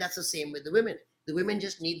 And that's the same with the women. The women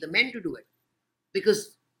just need the men to do it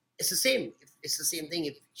because it's the same. It's the same thing.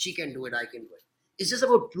 If she can do it, I can do it. It's just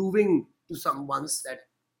about proving to someone's that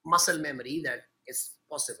muscle memory that it's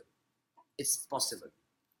possible. It's possible.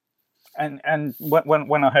 And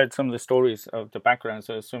when I heard some of the stories of the backgrounds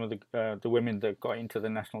of some of the women that got into the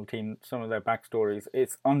national team, some of their backstories,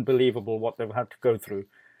 it's unbelievable what they've had to go through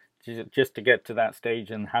just to get to that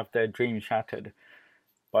stage and have their dreams shattered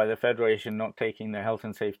by the federation not taking their health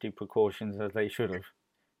and safety precautions as they should have.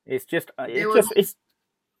 There It's were just it's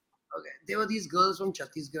there were these girls from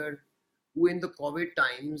Chhattisgarh who, in the COVID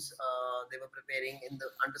times, they were preparing in the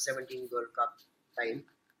under 17 World Cup time,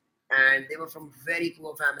 and they were from very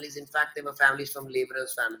poor families. In fact, they were families from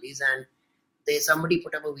laborers' families, and they somebody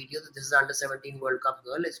put up a video that this is under 17 World Cup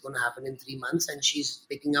girl. It's going to happen in 3 months, and she's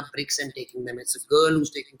picking up bricks and taking them. It's a girl who's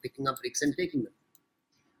picking up bricks and taking them.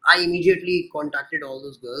 I immediately contacted all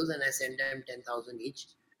those girls and I sent them 10,000 each.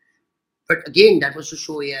 But again, that was to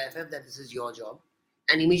show AIFF that this is your job.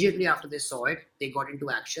 And immediately after they saw it, they got into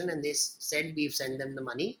action and they said we've sent them the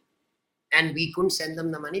money. And we couldn't send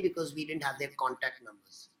them the money because we didn't have their contact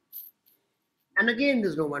numbers. And again,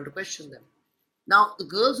 there's no one to question them. Now, the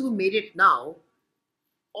girls who made it now,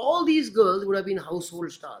 all these girls would have been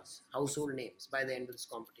household stars, household names by the end of this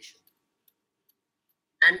competition.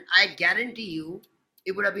 And I guarantee you,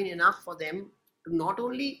 it would have been enough for them to not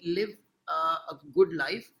only live a good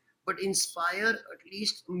life, but inspire at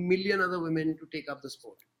least a million other women to take up the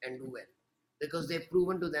sport and do well, because they've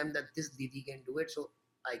proven to them that this Didi can do it, so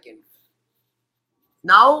I can.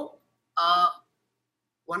 Now,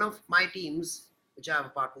 one of my teams, which I have a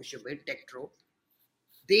partnership with, Tektro,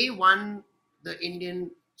 they won the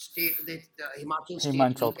Indian state, the Himachal State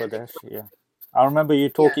Himachal League, and they Pradesh, yeah. I remember you yeah,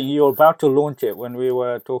 talking. You were about to launch it when we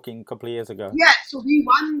were talking a couple of years ago. yeah. So we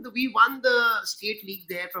won the state league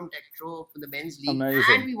there from Tektro, from the men's league, and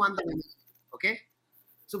Amazing. we won the women's league. Okay,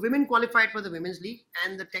 so women qualified for the women's league,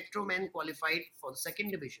 and the Tektro men qualified for the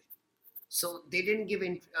second division. So they didn't give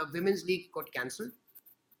in. Women's league got cancelled.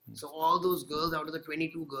 So all those girls, out of the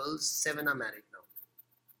 22 girls, 7 are married now.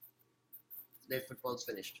 Their football's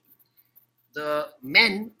finished. The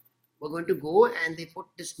men were going to go, and they put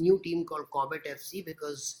this new team called Corbett FC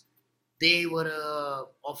because they were a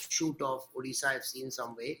offshoot of Odisha FC in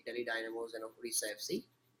some way, Delhi Dynamos and Odisha FC,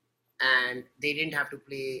 and they didn't have to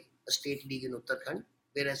play a state league in Uttarakhand,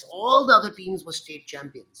 whereas all the other teams were state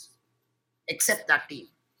champions except that team.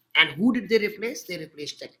 And who did they replace? They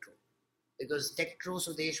replaced Tektro, because Tektro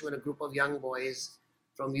Sudesh were a group of young boys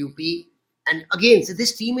from UP, and again, so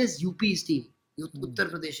this team is UP's team, Mm. Uttar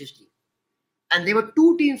Pradesh's team. And there were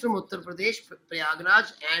two teams from Uttar Pradesh,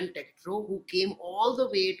 Prayagraj and Tektro, who came all the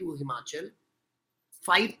way to Himachal,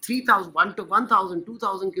 3,000, 1,000,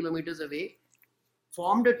 2,000 kilometers away,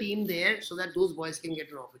 formed a team there so that those boys can get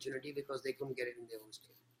an opportunity because they couldn't get it in their own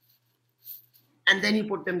state. And then you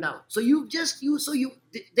put them down. So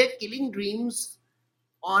they're killing dreams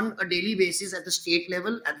on a daily basis at the state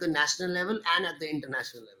level, at the national level, and at the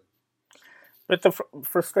international level. But the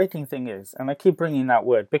frustrating thing is, and I keep bringing that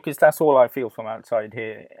word because that's all I feel from outside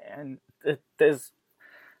here, and there's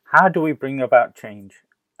how do we bring about change?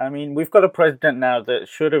 I mean, we've got a president now that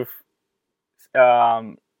should have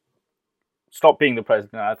um, stopped being the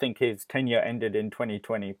president. I think his tenure ended in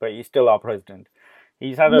 2020, but he's still our president.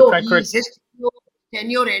 He's had a No, track record, he's his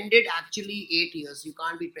tenure ended actually 8 years. You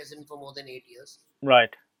can't be president for more than 8 years. right?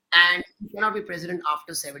 And he cannot be president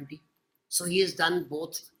after 70. So he has done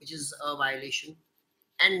both, which is a violation.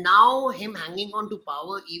 And now him hanging on to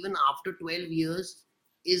power even after 12 years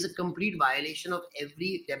is a complete violation of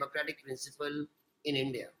every democratic principle in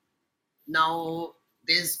India. Now,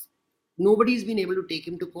 there's nobody's been able to take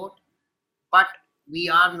him to court, but we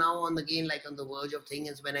are now on again like on the verge of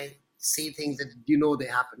things. When I say things that they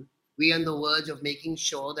happen, we are on the verge of making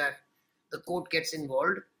sure that the court gets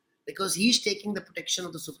involved, because he's taking the protection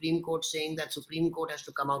of the Supreme Court, saying that Supreme Court has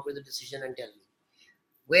to come out with a decision and tell me.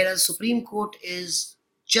 Whereas Supreme Court is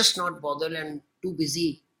just not bothered and too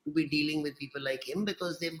busy to be dealing with people like him,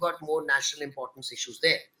 because they've got more national importance issues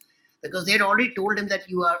there. Because they had already told him that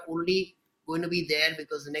you are only going to be there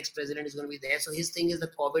because the next president is going to be there. So his thing is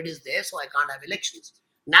that COVID is there, so I can't have elections.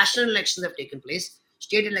 National elections have taken place,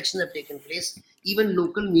 state elections have taken place, even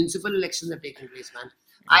local municipal elections have taken place, man.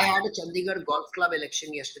 I had a Chandigarh Golf Club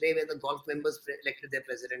election yesterday where the golf members elected their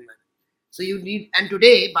president, man. So you need, and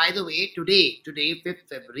today, by the way, today, 5th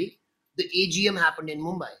February, the AGM happened in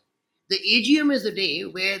Mumbai. The AGM is the day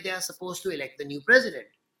where they are supposed to elect the new president.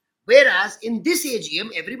 Whereas in this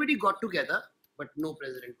AGM, everybody got together, but no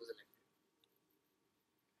president was elected.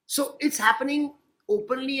 So it's happening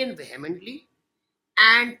openly and vehemently.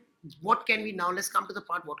 And what can we now? Let's come to the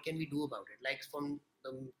part. What can we do about it? Like from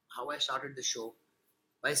how I started the show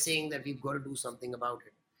by saying that we've got to do something about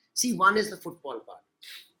it. See, one is the football part.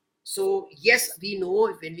 So yes, we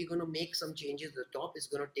know when we're going to make some changes at the top, it's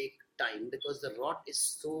going to take time because the rot is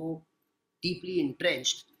so deeply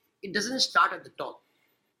entrenched. It doesn't start at the top.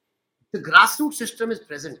 The grassroots system is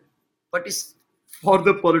present, but it's for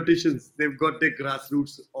the politicians. They've got their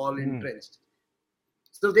grassroots all Mm. entrenched.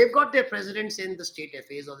 So they've got their presidents in the state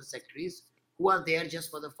FAs or the secretaries who are there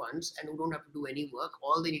just for the funds and who don't have to do any work.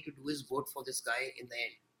 All they need to do is vote for this guy in the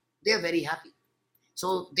end. They are very happy.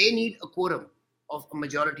 So they need a quorum of a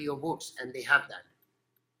majority of votes, and they have that.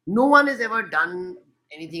 No one has ever done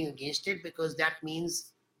anything against it because that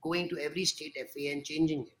means going to every state FA and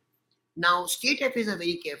changing it. Now, state FAs are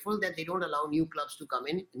very careful that they don't allow new clubs to come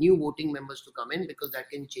in, new voting members to come in, because that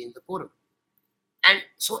can change the quorum. And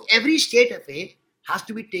so every state FA has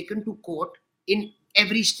to be taken to court in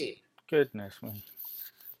every state. Goodness me.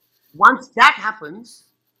 Once that happens,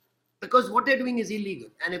 because what they're doing is illegal,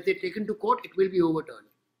 and if they're taken to court, it will be overturned.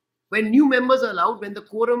 When new members are allowed, when the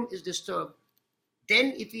quorum is disturbed,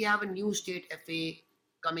 then if we have a new state FA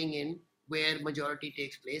coming in where majority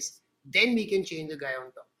takes place, then we can change the guy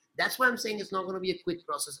on top. That's why I'm saying it's not going to be a quick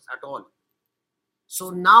process at all.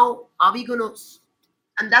 So now, are we going to?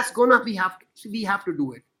 And that's going to we have to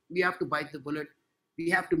do it. We have to bite the bullet. We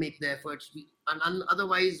have to make the efforts. And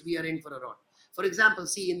otherwise, we are in for a rot. For example,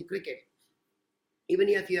 see in cricket, even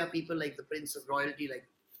if you have people like the Prince of Royalty, like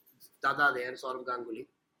Dada there, Saurav Ganguly,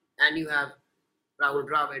 and you have Rahul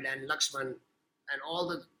Dravid and Lakshman, and all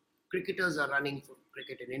the cricketers are running for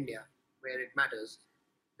cricket in India, where it matters.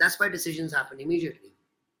 That's why decisions happen immediately.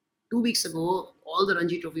 2 weeks ago, all the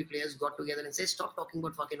Ranji Trophy players got together and said, "Stop talking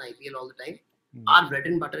about fucking IPL all the time. Mm. Our bread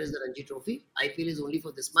and butter is the Ranji Trophy. IPL is only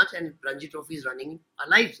for this much, and Ranji Trophy is running our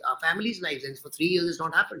lives, our families' lives, and for 3 years it's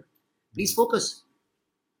not happened. Please focus."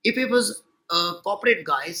 If it was a corporate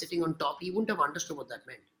guy sitting on top, he wouldn't have understood what that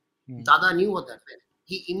meant. Mm. Dada knew what that meant.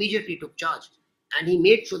 He immediately took charge, and he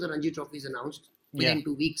made sure the Ranji Trophy is announced Yeah, within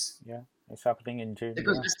 2 weeks, yeah, it's happening in June.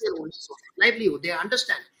 because Yeah. that's their only source of livelihood. They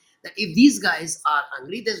understand that if these guys are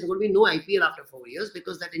hungry, there's going to be no IPL after 4 years,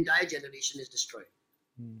 because that entire generation is destroyed.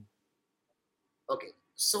 Mm. Okay,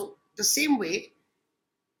 so the same way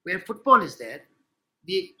where football is there,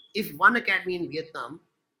 if one academy in Vietnam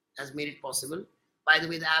has made it possible. By the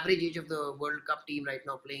way, the average age of the World Cup team right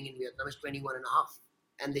now playing in Vietnam is 21 and a half,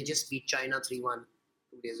 and they just beat China 3-1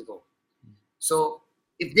 2 days ago. So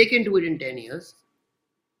if they can do it in 10 years,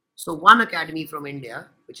 so one academy from India,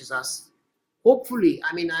 which is us, hopefully,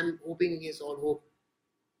 I mean, I'm hoping against all hope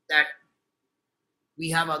that we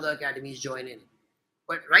have other academies join in.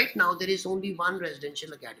 But right now, there is only one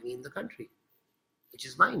residential academy in the country, which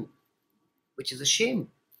is mine, which is a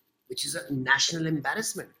shame, which is a national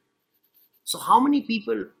embarrassment. So, how many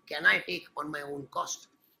people can I take on my own cost?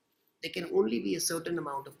 There can only be a certain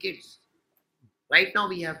amount of kids. Right now,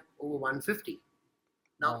 we have over 150.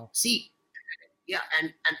 Now, Wow. see, yeah,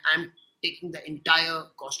 and I'm taking the entire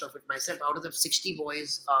cost of it myself. Out of the 60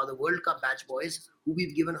 boys, the World Cup batch boys, who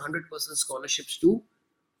we've given 100% scholarships to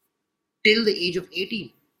till the age of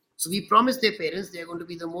 18. So we promise their parents they are going to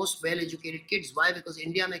be the most well-educated kids. Why? Because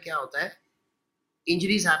India mein kya hota hai?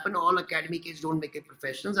 Injuries happen. All academy kids don't make it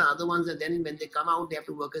professionals, and other ones are then when they come out they have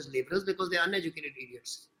to work as laborers because they're uneducated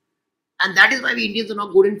idiots. And that is why we Indians are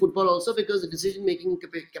not good in football also, because the decision-making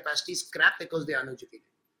capacity is crap because they are uneducated.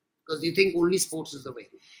 Because you think only sports is the way.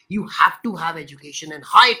 You have to have education and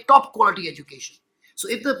high, top quality education. So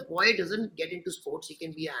if the boy doesn't get into sports, he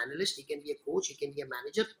can be an analyst, he can be a coach, he can be a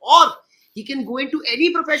manager, or he can go into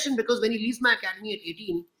any profession, because when he leaves my academy at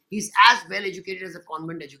 18, he's as well educated as a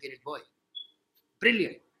convent educated boy.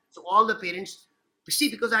 Brilliant. So all the parents, see,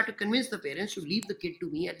 because I had to convince the parents to leave the kid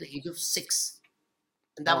to me at the age of 6.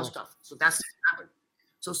 And that was Oh, tough. So that's what happened.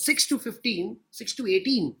 So 6 to 15, 6 to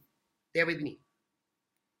 18, they're with me.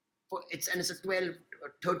 It's a 12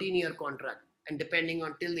 or 13-year contract, and depending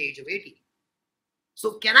on till the age of 18.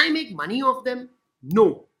 So can I make money off them?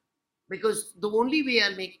 No, because the only way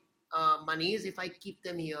I'll make money is if I keep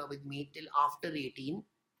them here with me till after 18,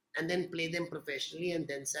 and then play them professionally and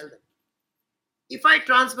then sell them. If I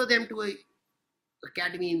transfer them to a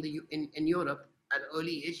academy in Europe at an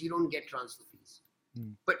early age, you don't get transfer fees.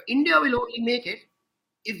 mm. But India will only make it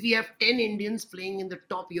if we have 10 Indians playing in the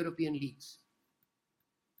top European leagues.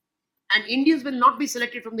 And Indians will not be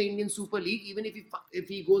selected from the Indian Super League even if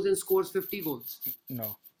he goes and scores 50 goals.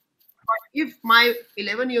 No, If my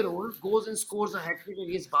 11-year-old goes and scores a hat trick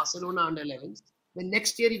against Barcelona under 11s, then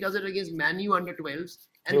next year he does it against Manu under 12s,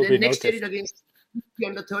 and he'll be then next year it noticed. against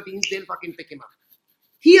under 13s, they'll fucking pick him up.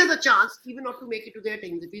 He has a chance, even not to make it to their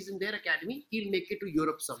teams. If he's in their academy, he'll make it to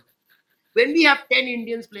Europe somewhere. When we have 10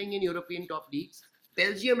 Indians playing in European top leagues,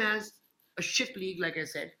 Belgium has a shit league, like I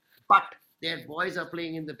said, but their boys are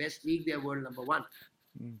playing in the best league, they're world number one.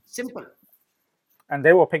 Mm. Simple. And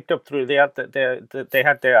they were picked up through they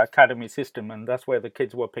had their academy system, and that's where the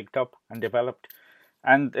kids were picked up and developed.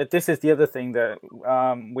 And this is the other thing that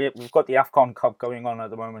we've got the AFCON Cup going on at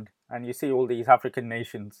the moment, and you see all these African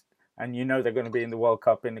nations, and you know they're going to be in the World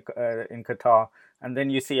Cup in Qatar, and then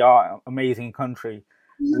you see our amazing country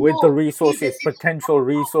with the No, see, they resources, say potential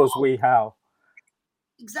resource we have.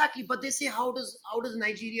 exactly, but they say how does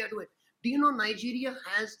Nigeria do it? Do you know Nigeria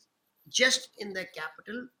has just in their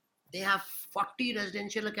capital they have 40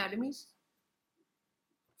 residential academies,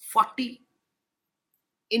 40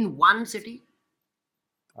 in one city.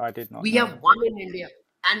 I did not We know have that. one in India,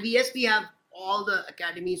 and yes, we have all the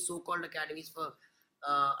academies, so-called academies for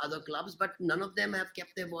other clubs, but none of them have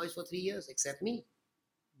kept their boys for 3 years except me.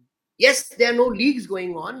 Yes, there are no leagues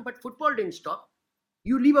going on, but football didn't stop.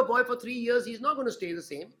 You leave a boy for 3 years, he's not going to stay the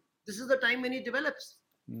same. This is the time when he develops.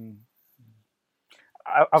 Mm.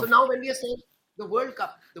 So I've now when we are saying the World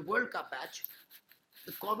Cup batch,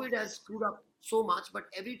 the COVID has screwed up so much, but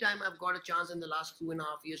every time I've got a chance in the last 2.5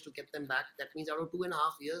 years to get them back, that means out of 2.5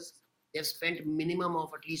 years, they've spent minimum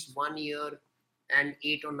of at least 1 year and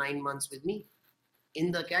 8 or 9 months with me.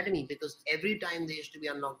 in the academy, because every time they used to be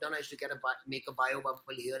on lockdown, I used to make a bio bubble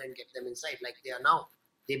here and get them inside like they are now.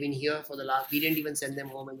 They've been here for the last. We didn't even send them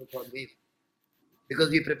home in the third wave because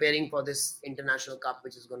we're preparing for this international cup,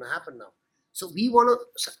 which is going to happen now. So we want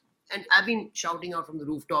to, and I've been shouting out from the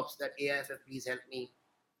rooftops that AIFF, please help me.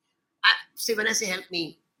 See, when I say help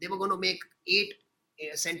me, they were going to make 8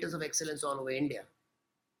 centers of excellence all over India,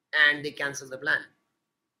 and they canceled the plan.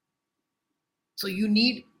 So you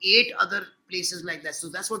need 8 other places like that. So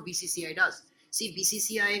that's what BCCI does. See,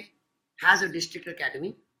 BCCI has a district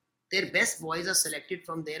academy. Their best boys are selected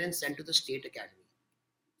from there and sent to the state academy.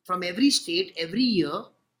 From every state, every year,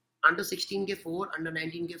 under 16K4, under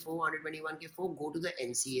 19K4, under 21K4, go to the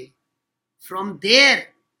NCA. From there,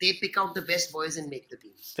 they pick out the best boys and make the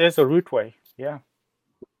teams. There's a route way. Yeah.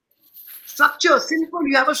 Structure, simple.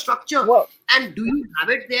 You have a structure. Well, And do you have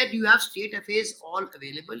it there? Do you have state affairs all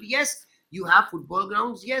available? Yes. You have football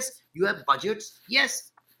grounds? Yes. You have budgets?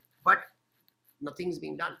 Yes. But nothing's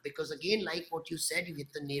being done because, again, like what you said, you hit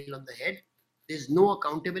the nail on the head. There's no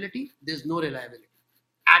accountability. There's no reliability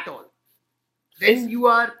at all. it's When you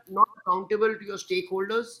are not accountable to your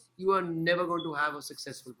stakeholders, you are never going to have a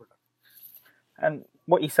successful product. and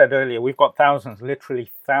what you said earlier, we've got thousands,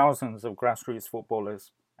 literally thousands of grassroots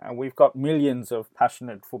footballers, and we've got millions of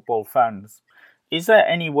passionate football fans. Is there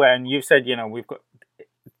anywhere, and you said, we've got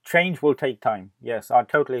change will take time. Yes, I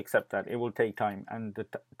totally accept that. It will take time, and the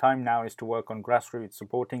time now is to work on grassroots,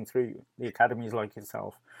 supporting through the academies like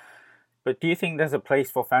yourself. But do you think there's a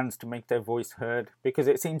place for fans to make their voice heard? Because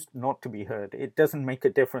it seems not to be heard. It doesn't make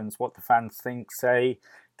a difference what the fans think, say.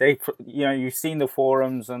 You've seen the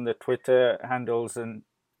forums and the Twitter handles, and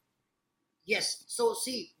Yes. So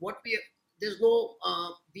see, there's no.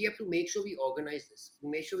 We have to make sure we organize this.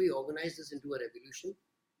 Make sure we organize this into a revolution.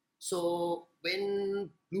 So when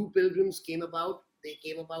Blue Pilgrims came about, they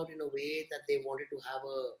came about in a way that they wanted to have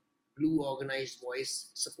a blue organized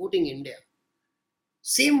voice supporting India.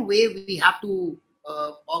 Same way we have to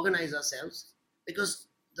organize ourselves, because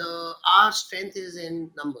the our strength is in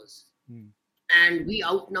numbers, and we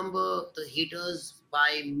outnumber the haters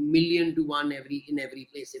by million to one in every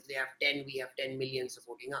place. If they have 10, we have 10 million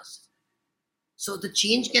supporting us. So the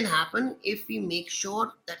change can happen if we make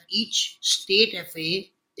sure that each state FA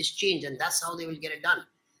is changed, and that's how they will get it done.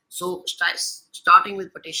 So starting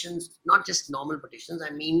with petitions, not just normal petitions,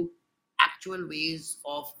 I mean actual ways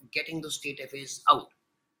of getting the state FAs out.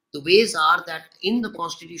 The ways are that in the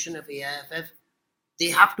constitution of AIFF, they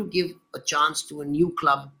have to give a chance to a new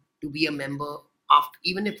club to be a member. After,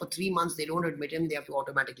 even if for 3 months they don't admit him, they have to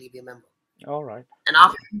automatically be a member. all right. And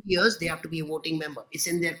after 2 years, they have to be a voting member. It's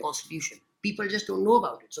in their constitution. People just don't know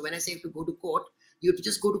about it. So when I say to go to court, you have to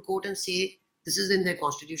just go to court and say, this is in their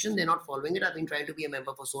constitution. They're not following it. I've been trying to be a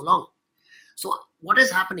member for so long. So what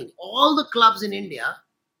is happening? All the clubs in India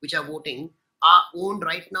which are voting are owned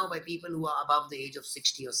right now by people who are above the age of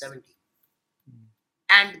 60 or 70.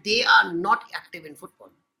 And they are not active in football.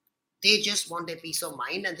 They just want their peace of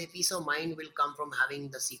mind, and their peace of mind will come from having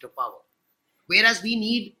the seat of power. Whereas we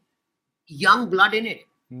need young blood in it.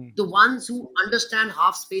 The ones who understand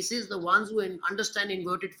half spaces, the ones who understand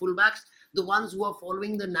inverted fullbacks, the ones who are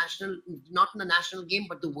following the national, not the national game,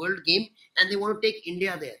 but the world game, and they want to take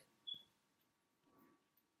India there.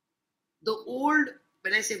 The old,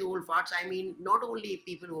 when I say the old farts, I mean not only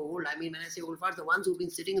people who are old. I mean, when I say old farts, the ones who've been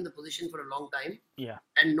sitting in the position for a long time Yeah.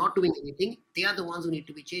 and not doing anything, they are the ones who need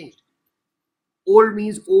to be changed. Old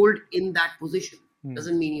means old in that position.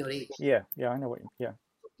 Doesn't mean your age. Yeah. I know what. Yeah.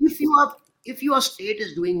 If your state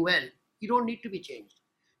is doing well, you don't need to be changed.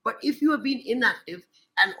 But if you have been inactive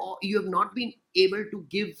and or you have not been able to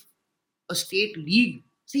give a state league,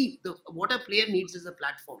 see, what a player needs is a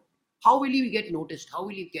platform. How will you get noticed? How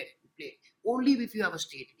will you get play? Only if you have a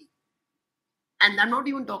state league. And I'm not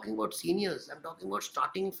even talking about seniors. I'm talking about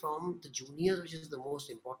starting from the juniors, which is the most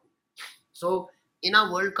important. So in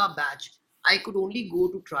our World Cup batch, I could only go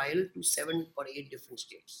to trial to 7 or 8 different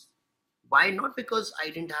states. Why? Not because I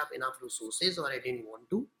didn't have enough resources or I didn't want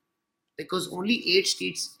to, because only 8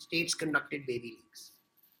 states conducted baby leagues.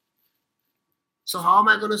 So how am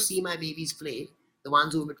I going to see my babies play, the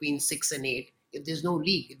ones who are between 6 and 8, if there's no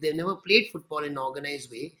league? If they've never played football in an organized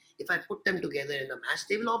way, if I put them together in a match,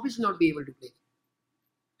 they will obviously not be able to play.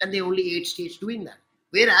 And there are only 8 states doing that.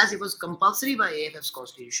 Whereas if it was compulsory by AFF's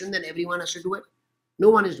constitution, then everyone has to do it. No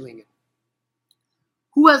one is doing it.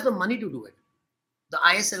 Who has the money to do it? The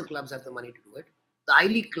ISL clubs have the money to do it. The I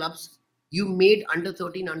League clubs, you made under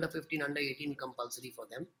 13, under 15, under 18 compulsory for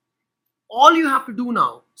them. All you have to do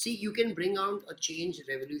now, see, you can bring out a change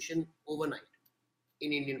revolution overnight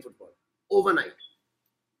in Indian football. Overnight.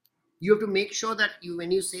 You have to make sure that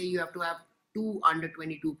when you say you have to have two under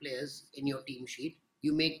 22 players in your team sheet.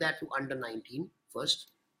 You make that to under 19 first,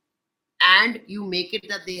 and you make it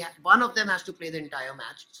that one of them has to play the entire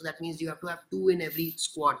match. So that means you have to have two in every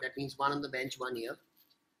squad. That means one on the bench, one here.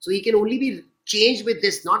 So he can only be changed with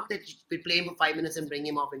this, not that we play him for 5 minutes and bring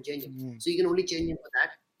him off and change him. Mm. So you can only change him for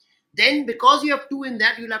that. Then because you have two in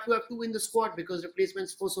that, you'll have to have two in the squad because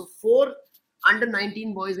replacements four. So four under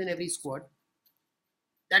 19 boys in every squad.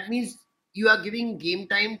 That means you are giving game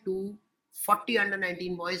time to 40 under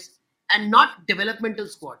 19 boys and not developmental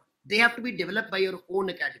squad. They have to be developed by your own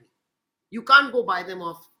academy. You can't go buy them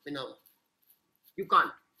off Minerva. You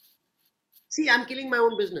can't. See, I'm killing my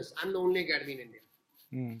own business. I'm the only academy in India.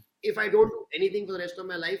 Mm. If I don't do anything for the rest of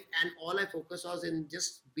my life and all I focus on in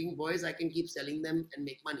just being boys, I can keep selling them and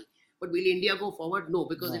make money. But will India go forward? No,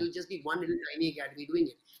 because No. it'll just be one little tiny academy doing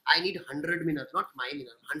it. I need 100 Minerva, not my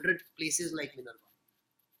Minerva, 100 places like Minerva.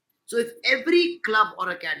 So if every club or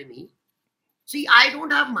academy, see, I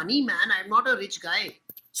don't have money, man. I'm not a rich guy.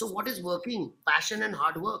 So what is working? Passion and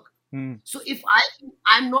hard work. Mm. So if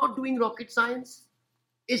I'm not doing rocket science,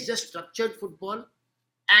 it's just structured football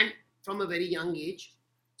and from a very young age.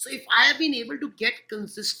 So if I have been able to get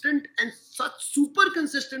consistent and such super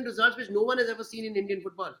consistent results which no one has ever seen in Indian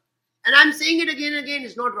football, and I'm saying it again and again,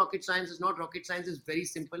 it's not rocket science, it's not rocket science, it's very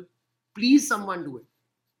simple. Please someone do it.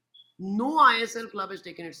 No ISL club has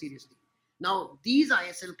taken it seriously. Now these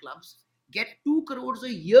ISL clubs get 2 crores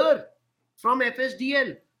a year from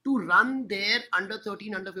FSDL to run their under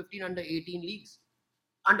 13, under 15, under 18 leagues,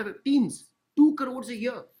 under teams. 2 crores a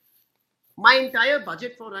year. My entire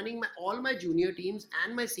budget for running all my junior teams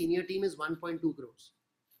and my senior team is 1.2 crores.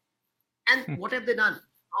 And what have they done?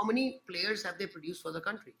 How many players have they produced for the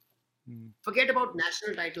country? Mm. Forget about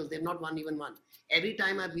national titles. They've not won even one. Every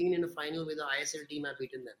time I've been in a final with the ISL team, I've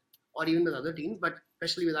beaten them. Or even with other teams, but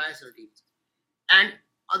especially with ISL teams. And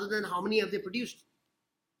other than how many have they produced?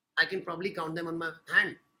 I can probably count them on my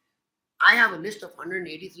hand. I have a list of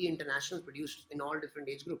 183 internationals produced in all different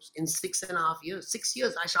age groups in 6.5 years. 6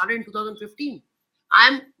 years. I started in 2015.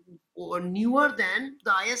 I'm newer than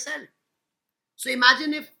the ISL. So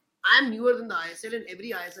imagine if I'm newer than the ISL and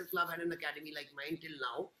every ISL club had an academy like mine till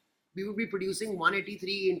now, we would be producing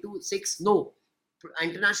 183 into 6. No,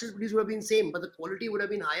 international produce would have been same, but the quality would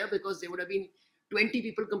have been higher because there would have been 20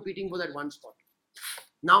 people competing for that one spot.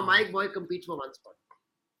 Now my boy competes for one spot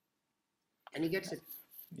and he gets it.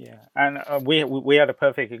 Yeah, and we had a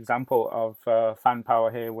perfect example of fan power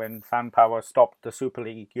here when fan power stopped the Super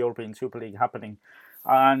League, European Super League happening,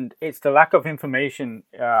 and it's the lack of information.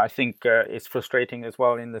 I think is frustrating as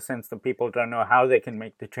well in the sense that people don't know how they can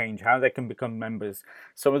make the change, how they can become members.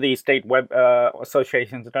 Some of these state web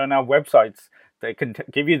associations don't have websites that can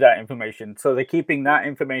give you that information, so they're keeping that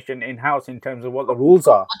information in house in terms of what the rules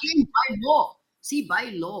No, are. again, by law. See, by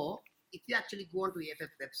law, if you actually go onto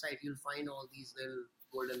AFF website, you'll find all these little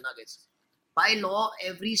golden nuggets. By law,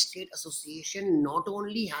 every state association not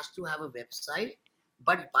only has to have a website,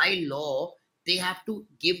 but by law, they have to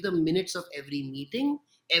give the minutes of every meeting,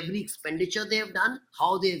 every expenditure they have done,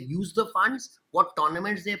 how they've used the funds, what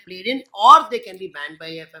tournaments they've played in, or they can be banned by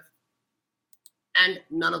AFF. And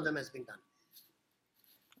none of them has been done.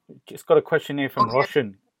 Just got a question here from Okay.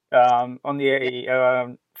 Roshan. On Yeah.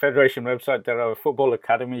 the Federation website, there are football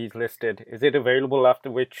academies listed. Is it available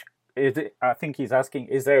after which? Is it? I think he's asking,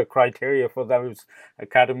 is there a criteria for those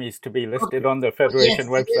academies to be listed Okay. on the Oh, yes, Federation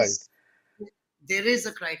website? there is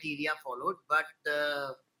a criteria followed, but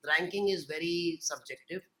the ranking is very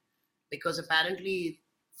subjective because apparently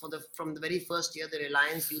from the very first year, the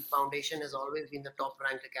Reliance Youth Foundation has always been the top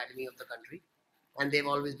ranked academy of the country, and they've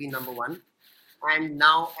always been number one.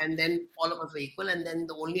 And then all of us were equal, and then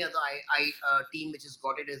the only other team which has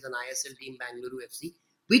got it is an ISL team, Bangalore FC,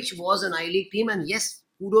 which was an I League team, and yes,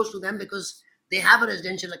 kudos to them because they have a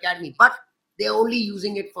residential academy, but they're only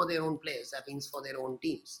using it for their own players. That means for their own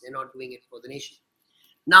teams. They're not doing it for the nation.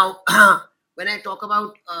 Now, when I talk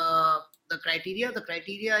about the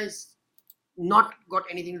criteria is not got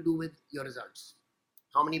anything to do with your results.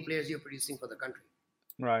 How many players you're producing for the country?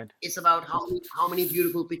 Right. It's about how many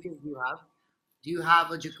beautiful pitches you have. Do you have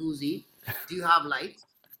a jacuzzi? Do you have lights?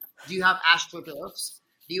 Do you have astroturfs?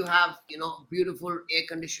 Do you have beautiful air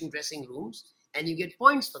conditioned dressing rooms? And you get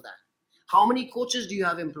points for that. How many coaches do you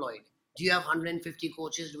have employed? Do you have 150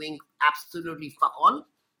 coaches doing absolutely fuck all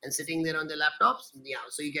and sitting there on their laptops? Yeah,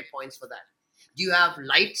 so you get points for that. Do you have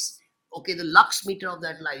lights? Okay, the lux meter of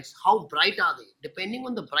that lights, how bright are they? Depending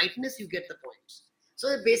on the brightness, you get the points.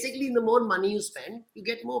 So basically, the more money you spend, you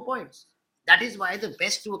get more points. That is why the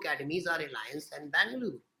best two academies are Reliance and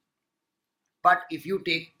Bangalore. But if you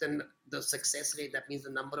take the success rate, that means the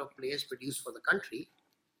number of players produced for the country,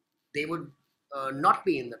 they would not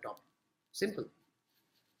be in the top. Simple.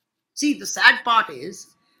 See, the sad part is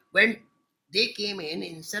when they came in,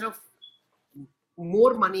 instead of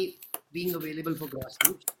more money being available for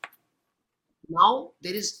grassroots, now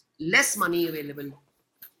there is less money available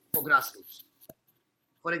for grassroots.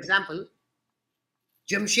 For example,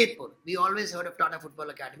 Jamshedpur. We always heard of Tata Football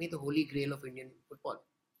Academy, the holy grail of Indian football.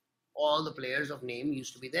 All the players of name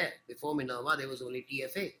used to be there. Before Minerva, there was only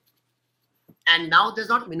TFA. And now there's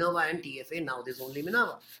not Minerva and TFA, now there's only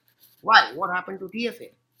Minerva. Why? What happened to TFA?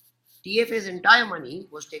 TFA's entire money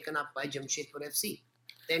was taken up by Jamshedpur FC.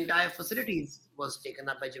 The entire facilities was taken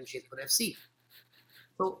up by Jamshedpur FC.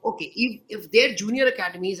 So, okay, if their junior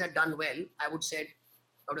academies had done well, I would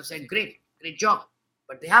have said great job.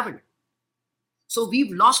 But they haven't. So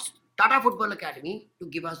we've lost Tata Football Academy to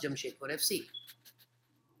give us Jamshedpur FC.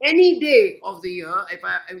 Any day of the year,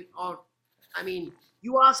 I mean,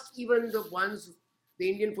 you ask even the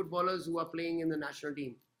Indian footballers who are playing in the national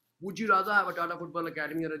team, would you rather have a Tata Football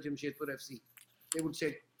Academy or a Jamshedpur FC? They would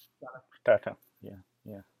say, Tata. Tata. Yeah,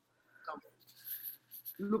 yeah. Come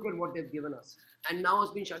on, look at what they've given us. And now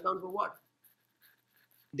it's been shut down for what?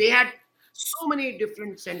 They had so many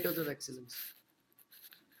different centers of excellence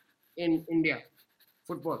in India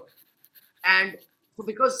football. And so,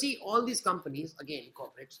 because see, all these companies, again,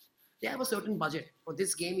 corporates, they have a certain budget. For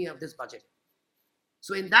this game, you have this budget.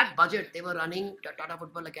 So, in that budget, they were running Tata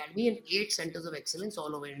Football Academy and 8 centers of excellence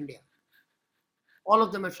all over India. All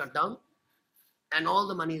of them have shut down, and all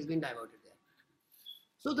the money has been diverted there.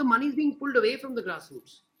 So, the money is being pulled away from the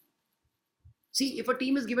grassroots. See, if a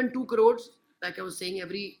team is given 2 crores, like I was saying,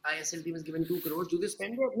 every ISL team is given 2 crores, do they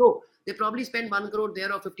spend there? No. They probably spend 1 crore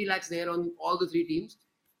there or 50 lakhs there on all the 3 teams.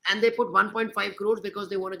 And they put 1.5 crores because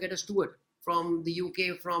they want to get a steward from the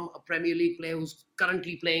UK, from a Premier League player who's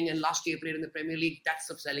currently playing and last year played in the Premier League. That's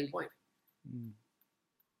the selling point.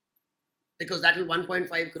 Because that will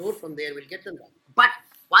 1.5 crore from there will get them that. But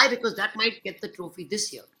why? Because that might get the trophy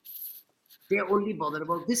this year. They're only bothered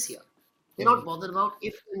about this year. They're not bothered about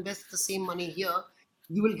if you invest the same money here,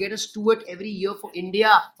 you will get a steward every year for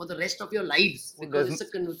India for the rest of your lives. Because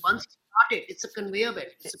There's, once you start it, it's a conveyor belt.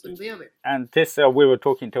 It's a conveyor belt. and this, we were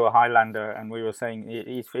talking to a Highlander, and we were saying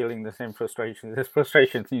he's feeling the same frustration. This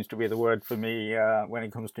frustration seems to be the word for me when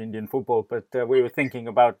it comes to Indian football. But we were thinking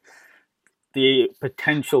about the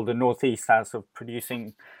potential the Northeast has of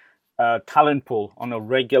producing talent pool on a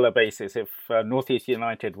regular basis. If Northeast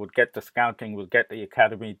United would get the scouting, would get the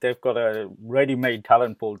academy, they've got a ready-made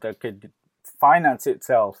talent pool that could finance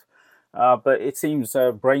itself. But it seems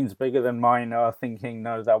brains bigger than mine are thinking,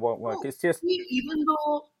 no, that won't work. No, It's just, even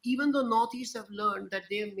though Northeast have learned that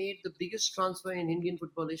they've made the biggest transfer in Indian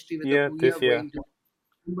football history with the yeah, Bhuiya this year. going to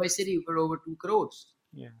Mumbai City for over 2 crores.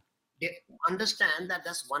 Yeah. They understand that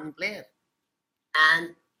that's one player. And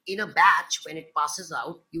in a batch, when it passes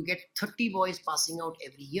out, you get 30 boys passing out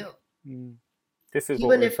every year. This is what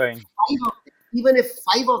Even we're if saying. even if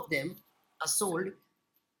 5 of them are sold,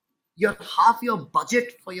 half your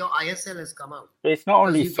budget for your ISL has come out. It's not Because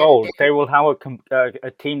only you get sold; 10. they will have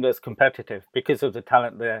a team that's competitive because of the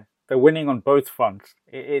talent there. They're winning on both fronts.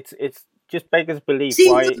 It's just beggars belief See, it's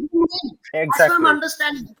a why win-win. That's what I'm exactly.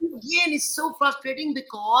 understanding. Again, it's so frustrating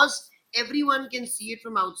because everyone can see it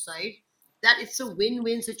from outside that it's a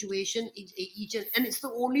win-win situation. And it's the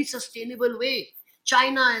only sustainable way.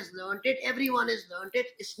 China has learned it. Everyone has learned it.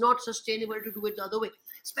 It's not sustainable to do it the other way.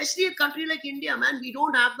 Especially a country like India, man. We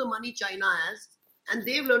don't have the money China has, and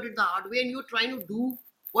they've learned it the hard way. And you're trying to do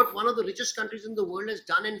what one of the richest countries in the world has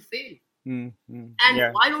done and failed. And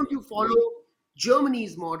Yeah, why don't you follow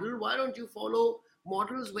Germany's model? Why don't you follow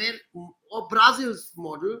models or Brazil's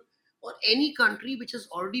model, or any country which has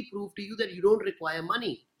already proved to you that you don't require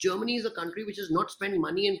money? Germany is a country which has not spent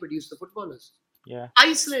money and produced the footballers. yeah,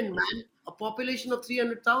 Iceland, man, a population of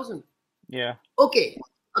 300,000. yeah. Okay,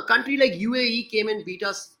 a country like UAE came and beat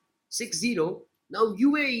us 6-0. Now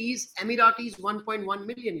UAE's Emiratis 1.1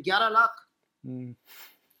 million, 11 lakh. Mm,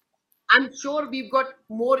 I'm sure we've got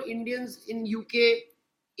more Indians in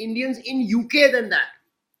UK than that.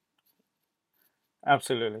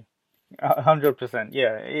 absolutely. 100%.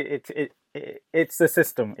 Yeah, it's the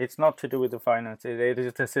system. It's not to do with the finance. It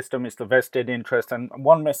is the system. It's the vested interest. And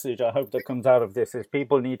one message I hope that comes out of this is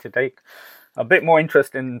people need to take a bit more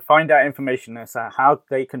interest and find out information as to how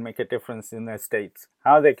they can make a difference in their states,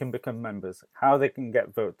 how they can become members, how they can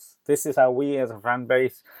get votes. This is how we, as a fan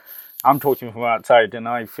base, I'm talking from outside, and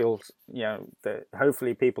I feel, that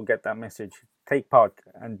hopefully people get that message, take part,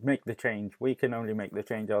 and make the change. We can only make the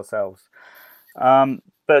change ourselves.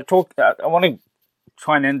 But I want to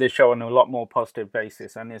try and end this show on a lot more positive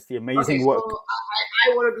basis, and it's the Okay, amazing so work.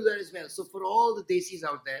 I want to do that as well. So for all the desis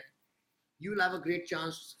out there, you'll have a great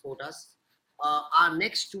chance to support us. Our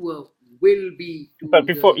next tour will be But to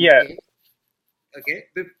the before, yeah, UK. Okay,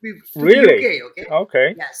 to the really? UK. Okay,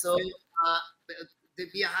 Okay. yeah. So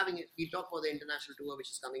we are having it. We talk about the international tour, which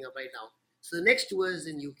is coming up right now. So the next tour is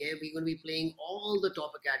in UK. We're going to be playing all the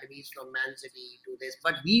top academies from Man City to this,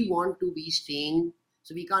 but we want to be staying.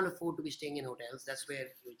 So we can't afford to be staying in hotels. That's where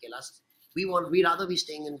it will kill us. We rather be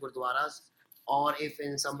staying in gurdwaras, or if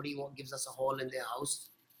in somebody gives us a hall in their house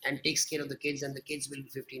and takes care of the kids, and the kids will be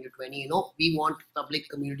 15 to 20. We want public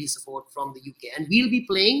community support from the UK, and we'll be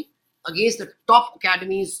playing against the top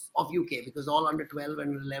academies of UK, because all under 12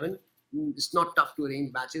 and 11, it's not tough to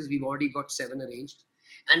arrange matches. We've already got 7 arranged,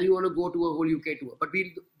 and we want to go to a whole UK tour. But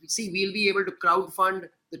we'll be able to crowd fund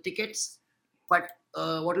the tickets, but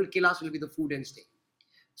what will kill us will be the food and stay.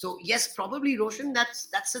 So yes, probably Roshan,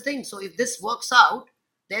 that's the thing. So if this works out,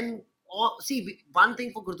 then one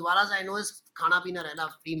thing for gurdwaras I know is khana pina rehna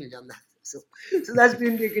free mil janda hai. So that's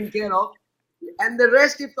been taken care of. And the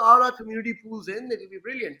rest, if all our community pools in, it will be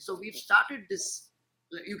brilliant. So we've started this.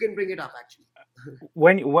 You can bring it up actually.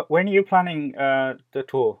 When are you planning the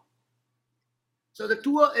tour? So the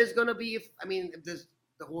tour is going to be, if this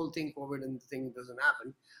the whole thing COVID and thing doesn't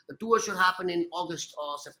happen, the tour should happen in August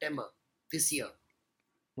or September this year.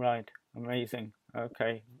 Right, amazing.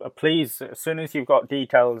 Okay, but please, as soon as you've got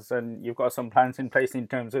details and you've got some plans in place in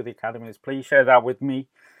terms of the academies, please share that with me.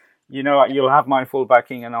 You know, you'll have my full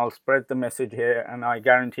backing, and I'll spread the message here, and I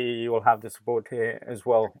guarantee you will have the support here as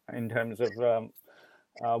well in terms of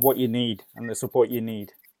what you need and the support you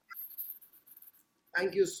need.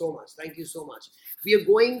 Thank you so much. Thank you so much. We are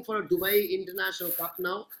going for a Dubai International Cup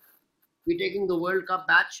now. We're taking the World Cup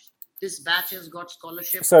batch. This batch has got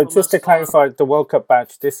scholarship So from just to us for clarify, the World Cup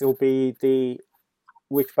batch, this will be the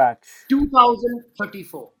which batch?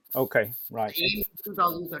 2034. Okay, right. The aim is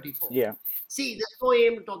 2034. Yeah. See, there's no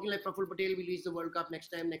aim talking like Praful Patel will reach the World Cup next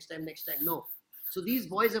time, next time, next time. No. So these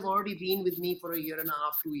boys have already been with me for a year and a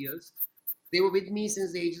half, 2 years. They were with me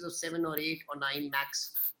since the ages of 7 or 8 or 9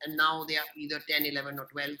 max. And now they are either 10, 11 or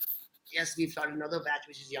 12. Yes, we've started another batch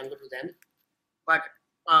which is younger to them. But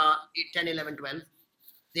 10, 11, 12.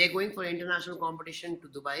 They're going for international competition to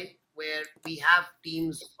Dubai, where we have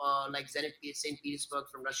teams like Zenit St. Petersburg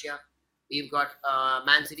from Russia. We've got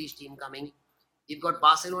Man City's team coming. We've got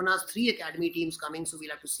Barcelona's 3 academy teams coming, so we'll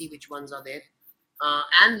have to see which ones are there.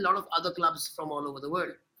 And a lot of other clubs from all over the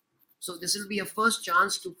world. So this will be a first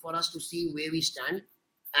chance for us to see where we stand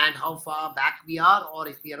and how far back we are, or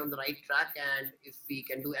if we are on the right track, and if we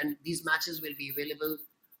can do. And these matches will be available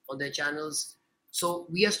on their channels. So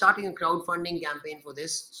we are starting a crowdfunding campaign for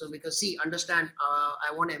this. So because understand,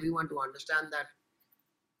 I want everyone to understand that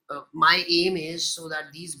my aim is so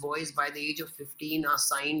that these boys by the age of 15 are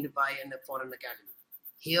signed by a foreign academy.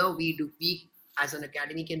 Here we as an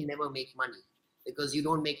academy can never make money, because you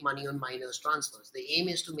don't make money on minors transfers. The aim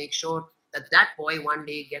is to make sure that that boy one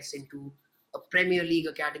day gets into a Premier League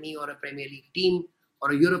academy or a Premier League team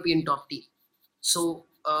or a European top team. So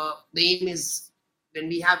the aim is, when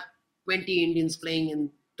we have 20 Indians playing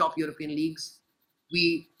in top European leagues,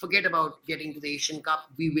 we forget about getting to the Asian Cup.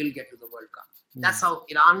 We will get to the World Cup. That's how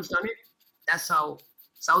Iran's done it. That's how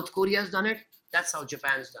South Korea's done it. That's how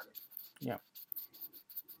Japan's done it. Yeah.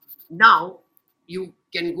 Now you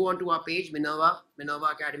can go onto our page, Minerva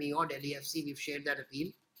Academy or Delhi FC. We've shared that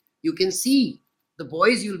appeal. You can see the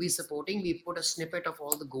boys you'll be supporting. We've put a snippet of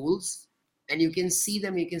all the goals, and you can see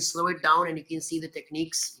them. You can slow it down, and you can see the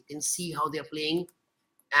techniques. You can see how they're playing.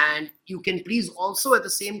 And you can please also at the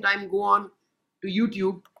same time go on to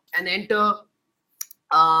YouTube and enter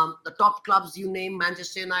the top clubs you name: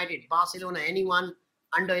 Manchester United, Barcelona, anyone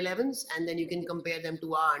under 11s, and then you can compare them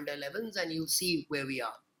to our under 11s, and you'll see where we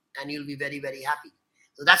are, and you'll be very, very happy.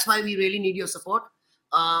 So that's why we really need your support.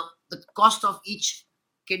 The cost of each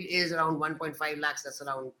kid is around 1.5 lakhs. That's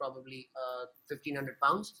around probably 1,500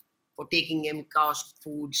 pounds for taking him, cost,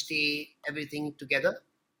 food, stay, everything together.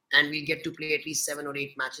 And we'll get to play at least 7 or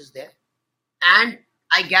 8 matches there. And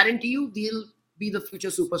I guarantee you, they'll be the future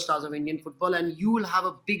superstars of Indian football, and you will have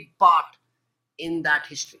a big part in that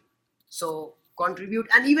history. So contribute.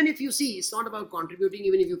 And even if you see, it's not about contributing,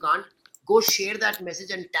 even if you can't, go share that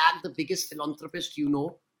message and tag the biggest philanthropist you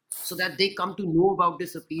know, so that they come to know about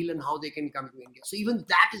this appeal and how they can come to India. So even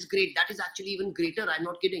that is great. That is actually even greater. I'm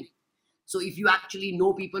not kidding. So if you actually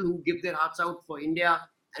know people who give their hearts out for India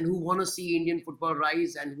and who want to see Indian football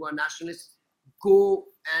rise and who are nationalists, go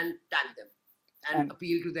and tag them and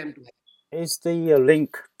appeal to them to help. Is the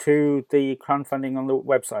link to the crowdfunding on the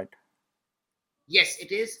website? Yes,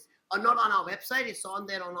 it is. Or not on our website. It's on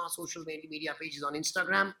there on our social media pages, on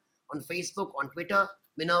Instagram, on Facebook, on Twitter,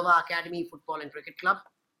 Minerva Academy Football and Cricket Club.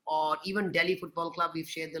 or even Delhi Football Club.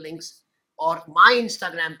 We've shared the links. Or my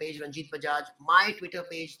Instagram page, Ranjit Bajaj, my Twitter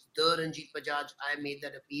page, the Ranjit Bajaj. I made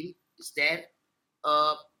that appeal. It's there.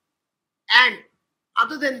 Uh, and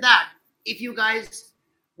other than that, if you guys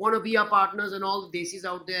want to be our partners and all the desis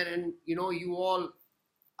out there, and you all,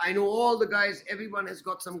 I know all the guys, everyone has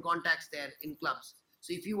got some contacts there in clubs.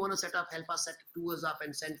 So if you want to help us set tours up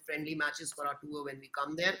and send friendly matches for our tour when we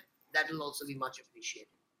come there, that will also be much appreciated.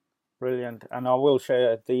 Brilliant. And I will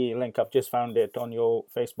share the link. I've just found it on your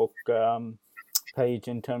Facebook page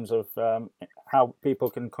in terms of how people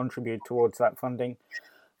can contribute towards that funding.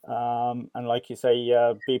 And like you say,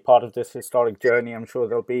 be part of this historic journey. I'm sure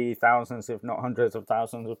there'll be thousands, if not hundreds of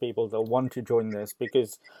thousands of people that want to join this,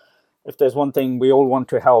 because if there's one thing we all want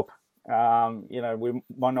to help, we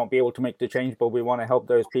might not be able to make the change, but we want to help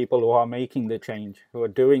those people who are making the change, who are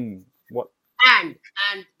doing what.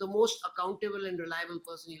 And the most accountable and reliable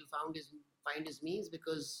person you'll find is me, is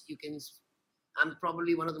because I'm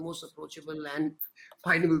probably one of the most approachable and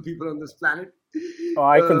findable people on this planet. Oh,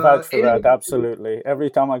 I can vouch for that. Anyone, Absolutely. Every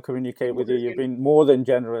time I communicate with you, you've been more than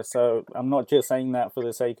generous. So I'm not just saying that for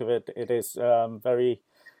the sake of it. It is very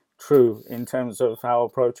true in terms of how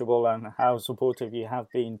approachable and how supportive you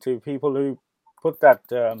have been to people who put that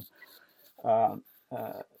uh,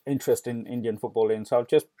 interest in Indian football in. So I've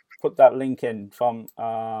just put that link in from.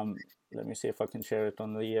 Let me see if I can share it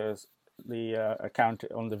on the account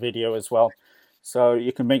on the video as well. So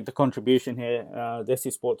you can make the contribution here. This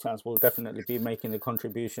is Sports Fans will definitely be making the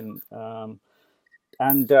contribution.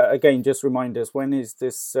 And again, just remind us, when is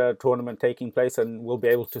this tournament taking place, and we'll be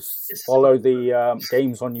able to this follow the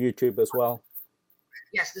games on YouTube as well.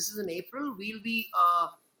 Yes, this is in April. We'll be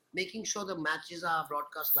making sure the matches are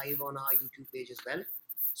broadcast live on our YouTube page as well,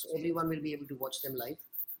 so everyone will be able to watch them live.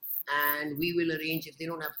 And we will arrange, if they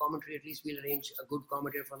don't have commentary, at least we'll arrange a good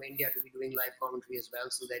commentator from India to be doing live commentary as well,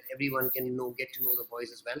 so that everyone can get to know the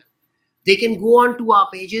boys as well. They can go on to our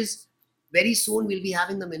pages. Very soon we'll be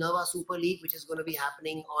having the Minerva Super League, which is going to be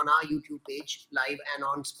happening on our YouTube page live and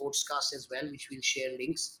on Sportscast as well, which we'll share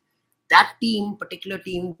links. That particular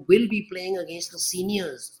team, will be playing against the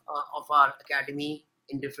seniors of our academy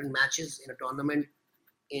in different matches in a tournament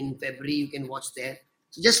in February. You can watch there.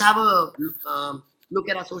 So just have a look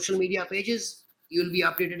at our social media pages. You'll be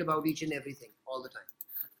updated about each and everything all the time.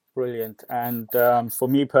 Brilliant. And for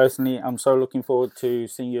me personally, I'm so looking forward to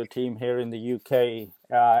seeing your team here in the UK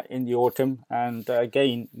in the autumn. And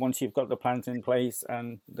again, once you've got the plans in place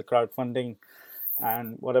and the crowdfunding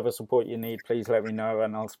and whatever support you need, please let me know,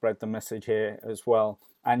 and I'll spread the message here as well.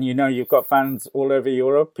 And you've got fans all over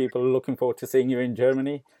Europe. People are looking forward to seeing you in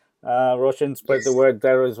Germany. Roshan, spread the Yes. word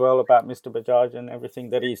there as well about Mr. Bajaj and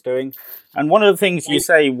everything that he's doing. And one of the things you And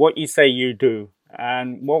say, what you say you do,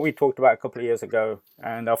 and what we talked about a couple of years ago,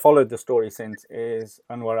 and I followed the story since, is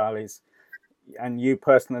Anwar Ali's. And you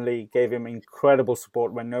personally gave him incredible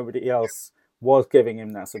support when nobody else was giving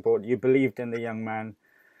him that support. You believed in the young man.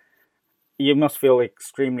 You must feel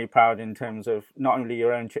extremely proud in terms of not only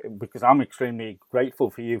your own, because I'm extremely grateful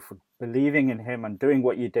for you for believing in him and doing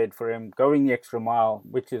what you did for him, going the extra mile,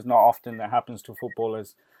 which is not often that happens to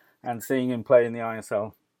footballers, and seeing him play in the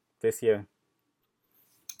ISL this year.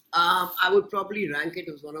 I would probably rank it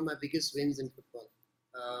as one of my biggest wins in football,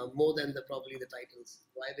 more than probably the titles.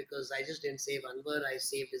 Why? Because I just didn't save Anwar, I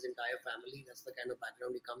saved his entire family. That's the kind of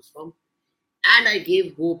background he comes from. And I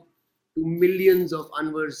gave hope to millions of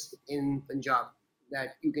Anwars in Punjab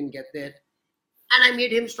that you can get there. And I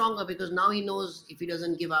made him stronger, because now he knows if he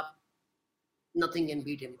doesn't give up, nothing can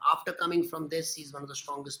beat him. After coming from this, he's one of the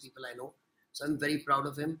strongest people I know. So I'm very proud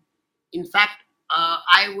of him. In fact,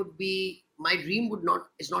 my dream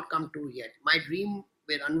is not come true yet. My dream,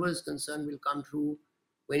 where Anwar is concerned, will come true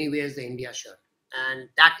when he wears the India shirt. And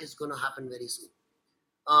that is going to happen very soon.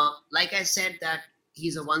 Like I said, that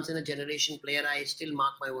he's a once in a generation player. I still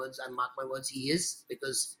mark my words. I mark my words, he is,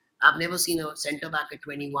 because I've never seen a centre back at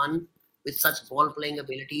 21 with such ball playing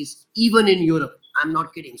abilities, even in Europe. I'm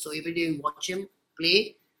not kidding. So every day you watch him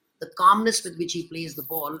play, the calmness with which he plays the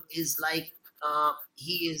ball is like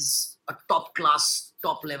he is a top class,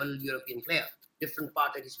 top level European player. Different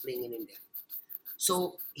part that he's playing in India.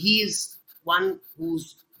 So he is one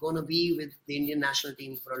who's going to be with the Indian national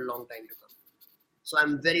team for a long time to come. So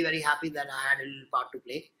I'm very very happy that I had a little part to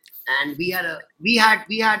play. And we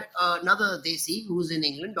had another Desi who's in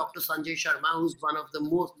England, Dr. Sanjay Sharma, who's one of the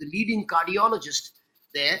leading cardiologists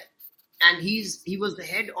there, and he was the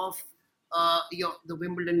head of the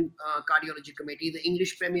Wimbledon cardiology committee, the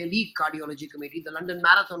English Premier League cardiology committee, the London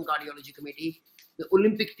Marathon cardiology committee, the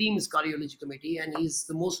Olympic teams cardiology committee, and he's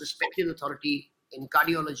the most respected authority in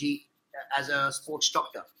cardiology as a sports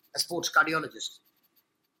doctor, a sports cardiologist.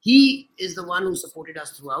 He is the one who supported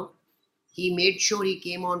us throughout. He made sure he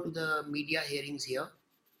came on to the media hearings here.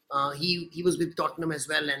 He was with Tottenham as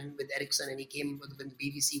well and with Ericsson, and he came when the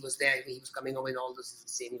BBC was there. He was coming over in all this. Is the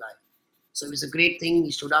same guy. So it was a great thing.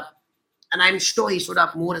 He stood up, and I'm sure he stood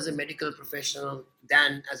up more as a medical professional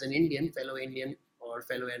than as an Indian, fellow Indian or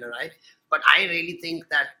fellow NRI. But I really think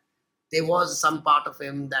that there was some part of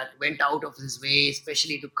him that went out of his way,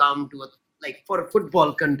 especially to come to a like for a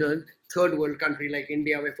football country, third world country like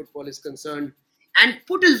India, where football is concerned, and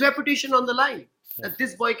put his reputation on the line Yes. that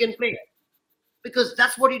this boy can play because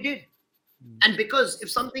that's what he did. Mm. And because if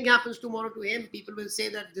something happens tomorrow to him, people will say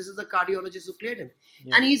that this is the cardiologist who cleared him.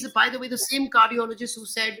 Yeah. And he's, by the way, the same cardiologist who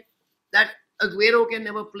said that Aguero can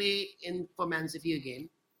never play in for Man City again,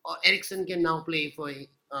 or Ericsson can now play for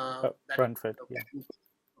that Brentford. Yeah.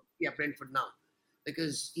 yeah, Brentford now,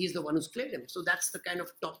 because he's the one who's cleared him. So that's the kind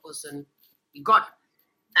of top person he got.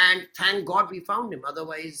 And thank God we found him.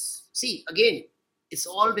 Otherwise, see, again, it's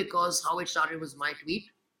all because how it started was my tweet.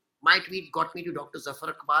 My tweet got me to Dr.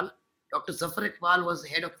 Zafar Iqbal. Dr. Zafar Iqbal was the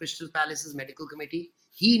head of Crystal Palace's medical committee.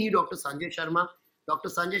 He knew Dr. Sanjay Sharma. Dr.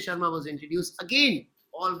 Sanjay Sharma was introduced again,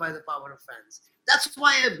 all by the power of fans. That's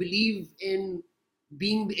why I believe in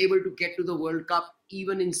being able to get to the World Cup,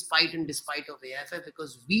 even in spite and despite of AFF,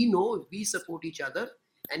 because we know if we support each other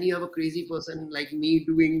and you have a crazy person like me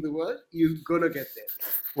doing the work, you're gonna get there.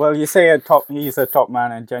 Well, you say he's a top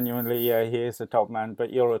man, and genuinely, yeah, he is a top man.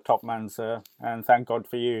 But you're a top man, sir, and thank God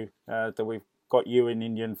for you that we've got you in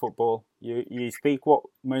Indian football. You speak what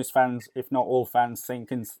most fans, if not all fans,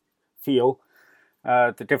 think and feel.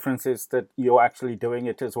 The difference is that you're actually doing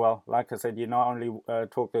it as well. Like I said, you not only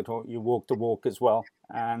talk the talk, you walk the walk as well.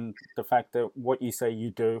 And the fact that what you say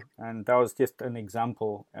you do, and that was just an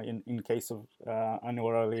example in case of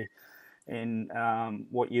Anwar Ali, in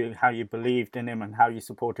what you how you believed in him and how you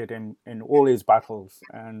supported him in all his battles,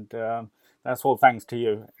 and that's all thanks to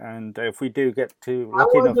you. And if we do get to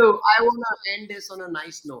lucky enough, I want to end this on a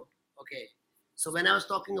nice note. Okay. So when I was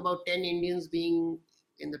talking about 10 Indians being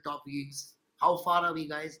in the top leagues, how far are we,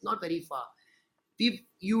 guys? Not very far.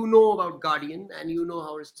 You know about Guardian, and you know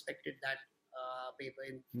how respected that paper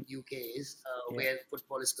in UK is, yeah, where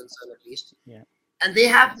football is concerned at least. yeah, And they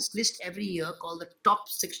have this list every year called the top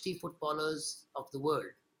 60 footballers of the world.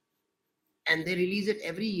 And they release it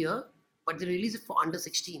every year, but they release it for under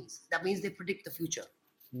 16s. That means they predict the future.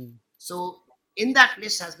 mm, So in that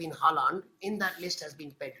list has been Haaland, in that list has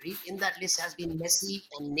been Pedri, in that list has been Messi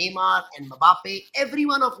and Neymar and Mbappe.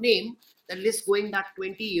 Everyone of name, that list going back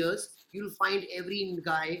 20 years, you'll find every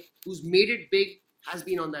guy who's made it big has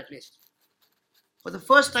been on that list. For the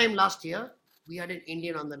first time last year, we had an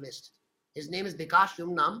Indian on the list. His name is Bikash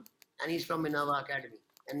Yumnam, and he's from Minerva Academy.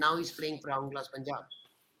 And now he's playing for Anglas Punjab.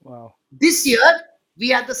 wow, This year, we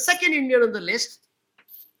had the second Indian on the list,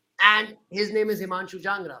 and his name is Himanshu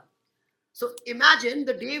Jangra. So imagine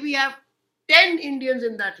the day we have 10 Indians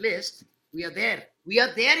in that list, we are there. We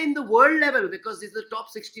are there in the world level because it's the top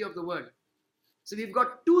 60 of the world. So we've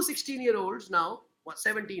got two 16-year-olds now,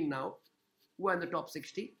 17 now, who are in the top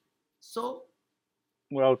 60. So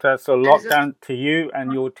well, that's a there is lot just down to you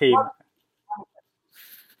and your what team.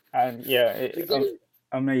 And yeah, we're going.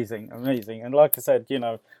 amazing, amazing. And like I said,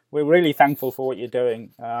 we're really thankful for what you're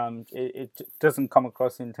doing. It doesn't come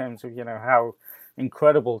across in terms of how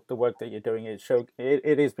incredible the work that you're doing is.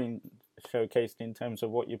 It is being showcased in terms of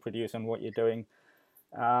what you produce and what you're doing.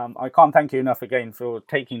 I can't thank you enough again for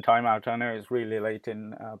taking time out. I know it's really late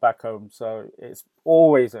in back home, so it's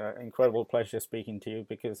always an incredible pleasure speaking to you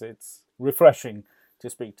because it's refreshing to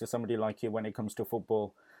speak to somebody like you when it comes to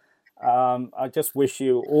football. I just wish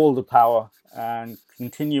you all the power and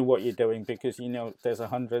continue what you're doing because there's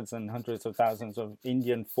hundreds and hundreds of thousands of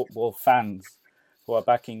Indian football fans who are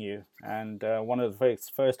backing you. And one of the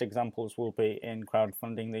first examples will be in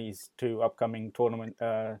crowdfunding these two upcoming tournament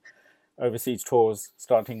overseas tours,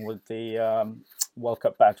 starting with the World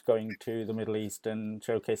Cup batch going to the Middle East and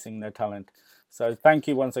showcasing their talent. So thank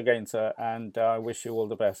you once again, sir, and I wish you all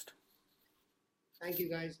the best. Thank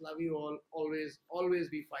you guys. Love you all. Always, always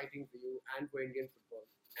be fighting for you and for Indian football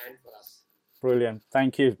and for us. Brilliant.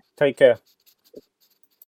 Thank you. Take care.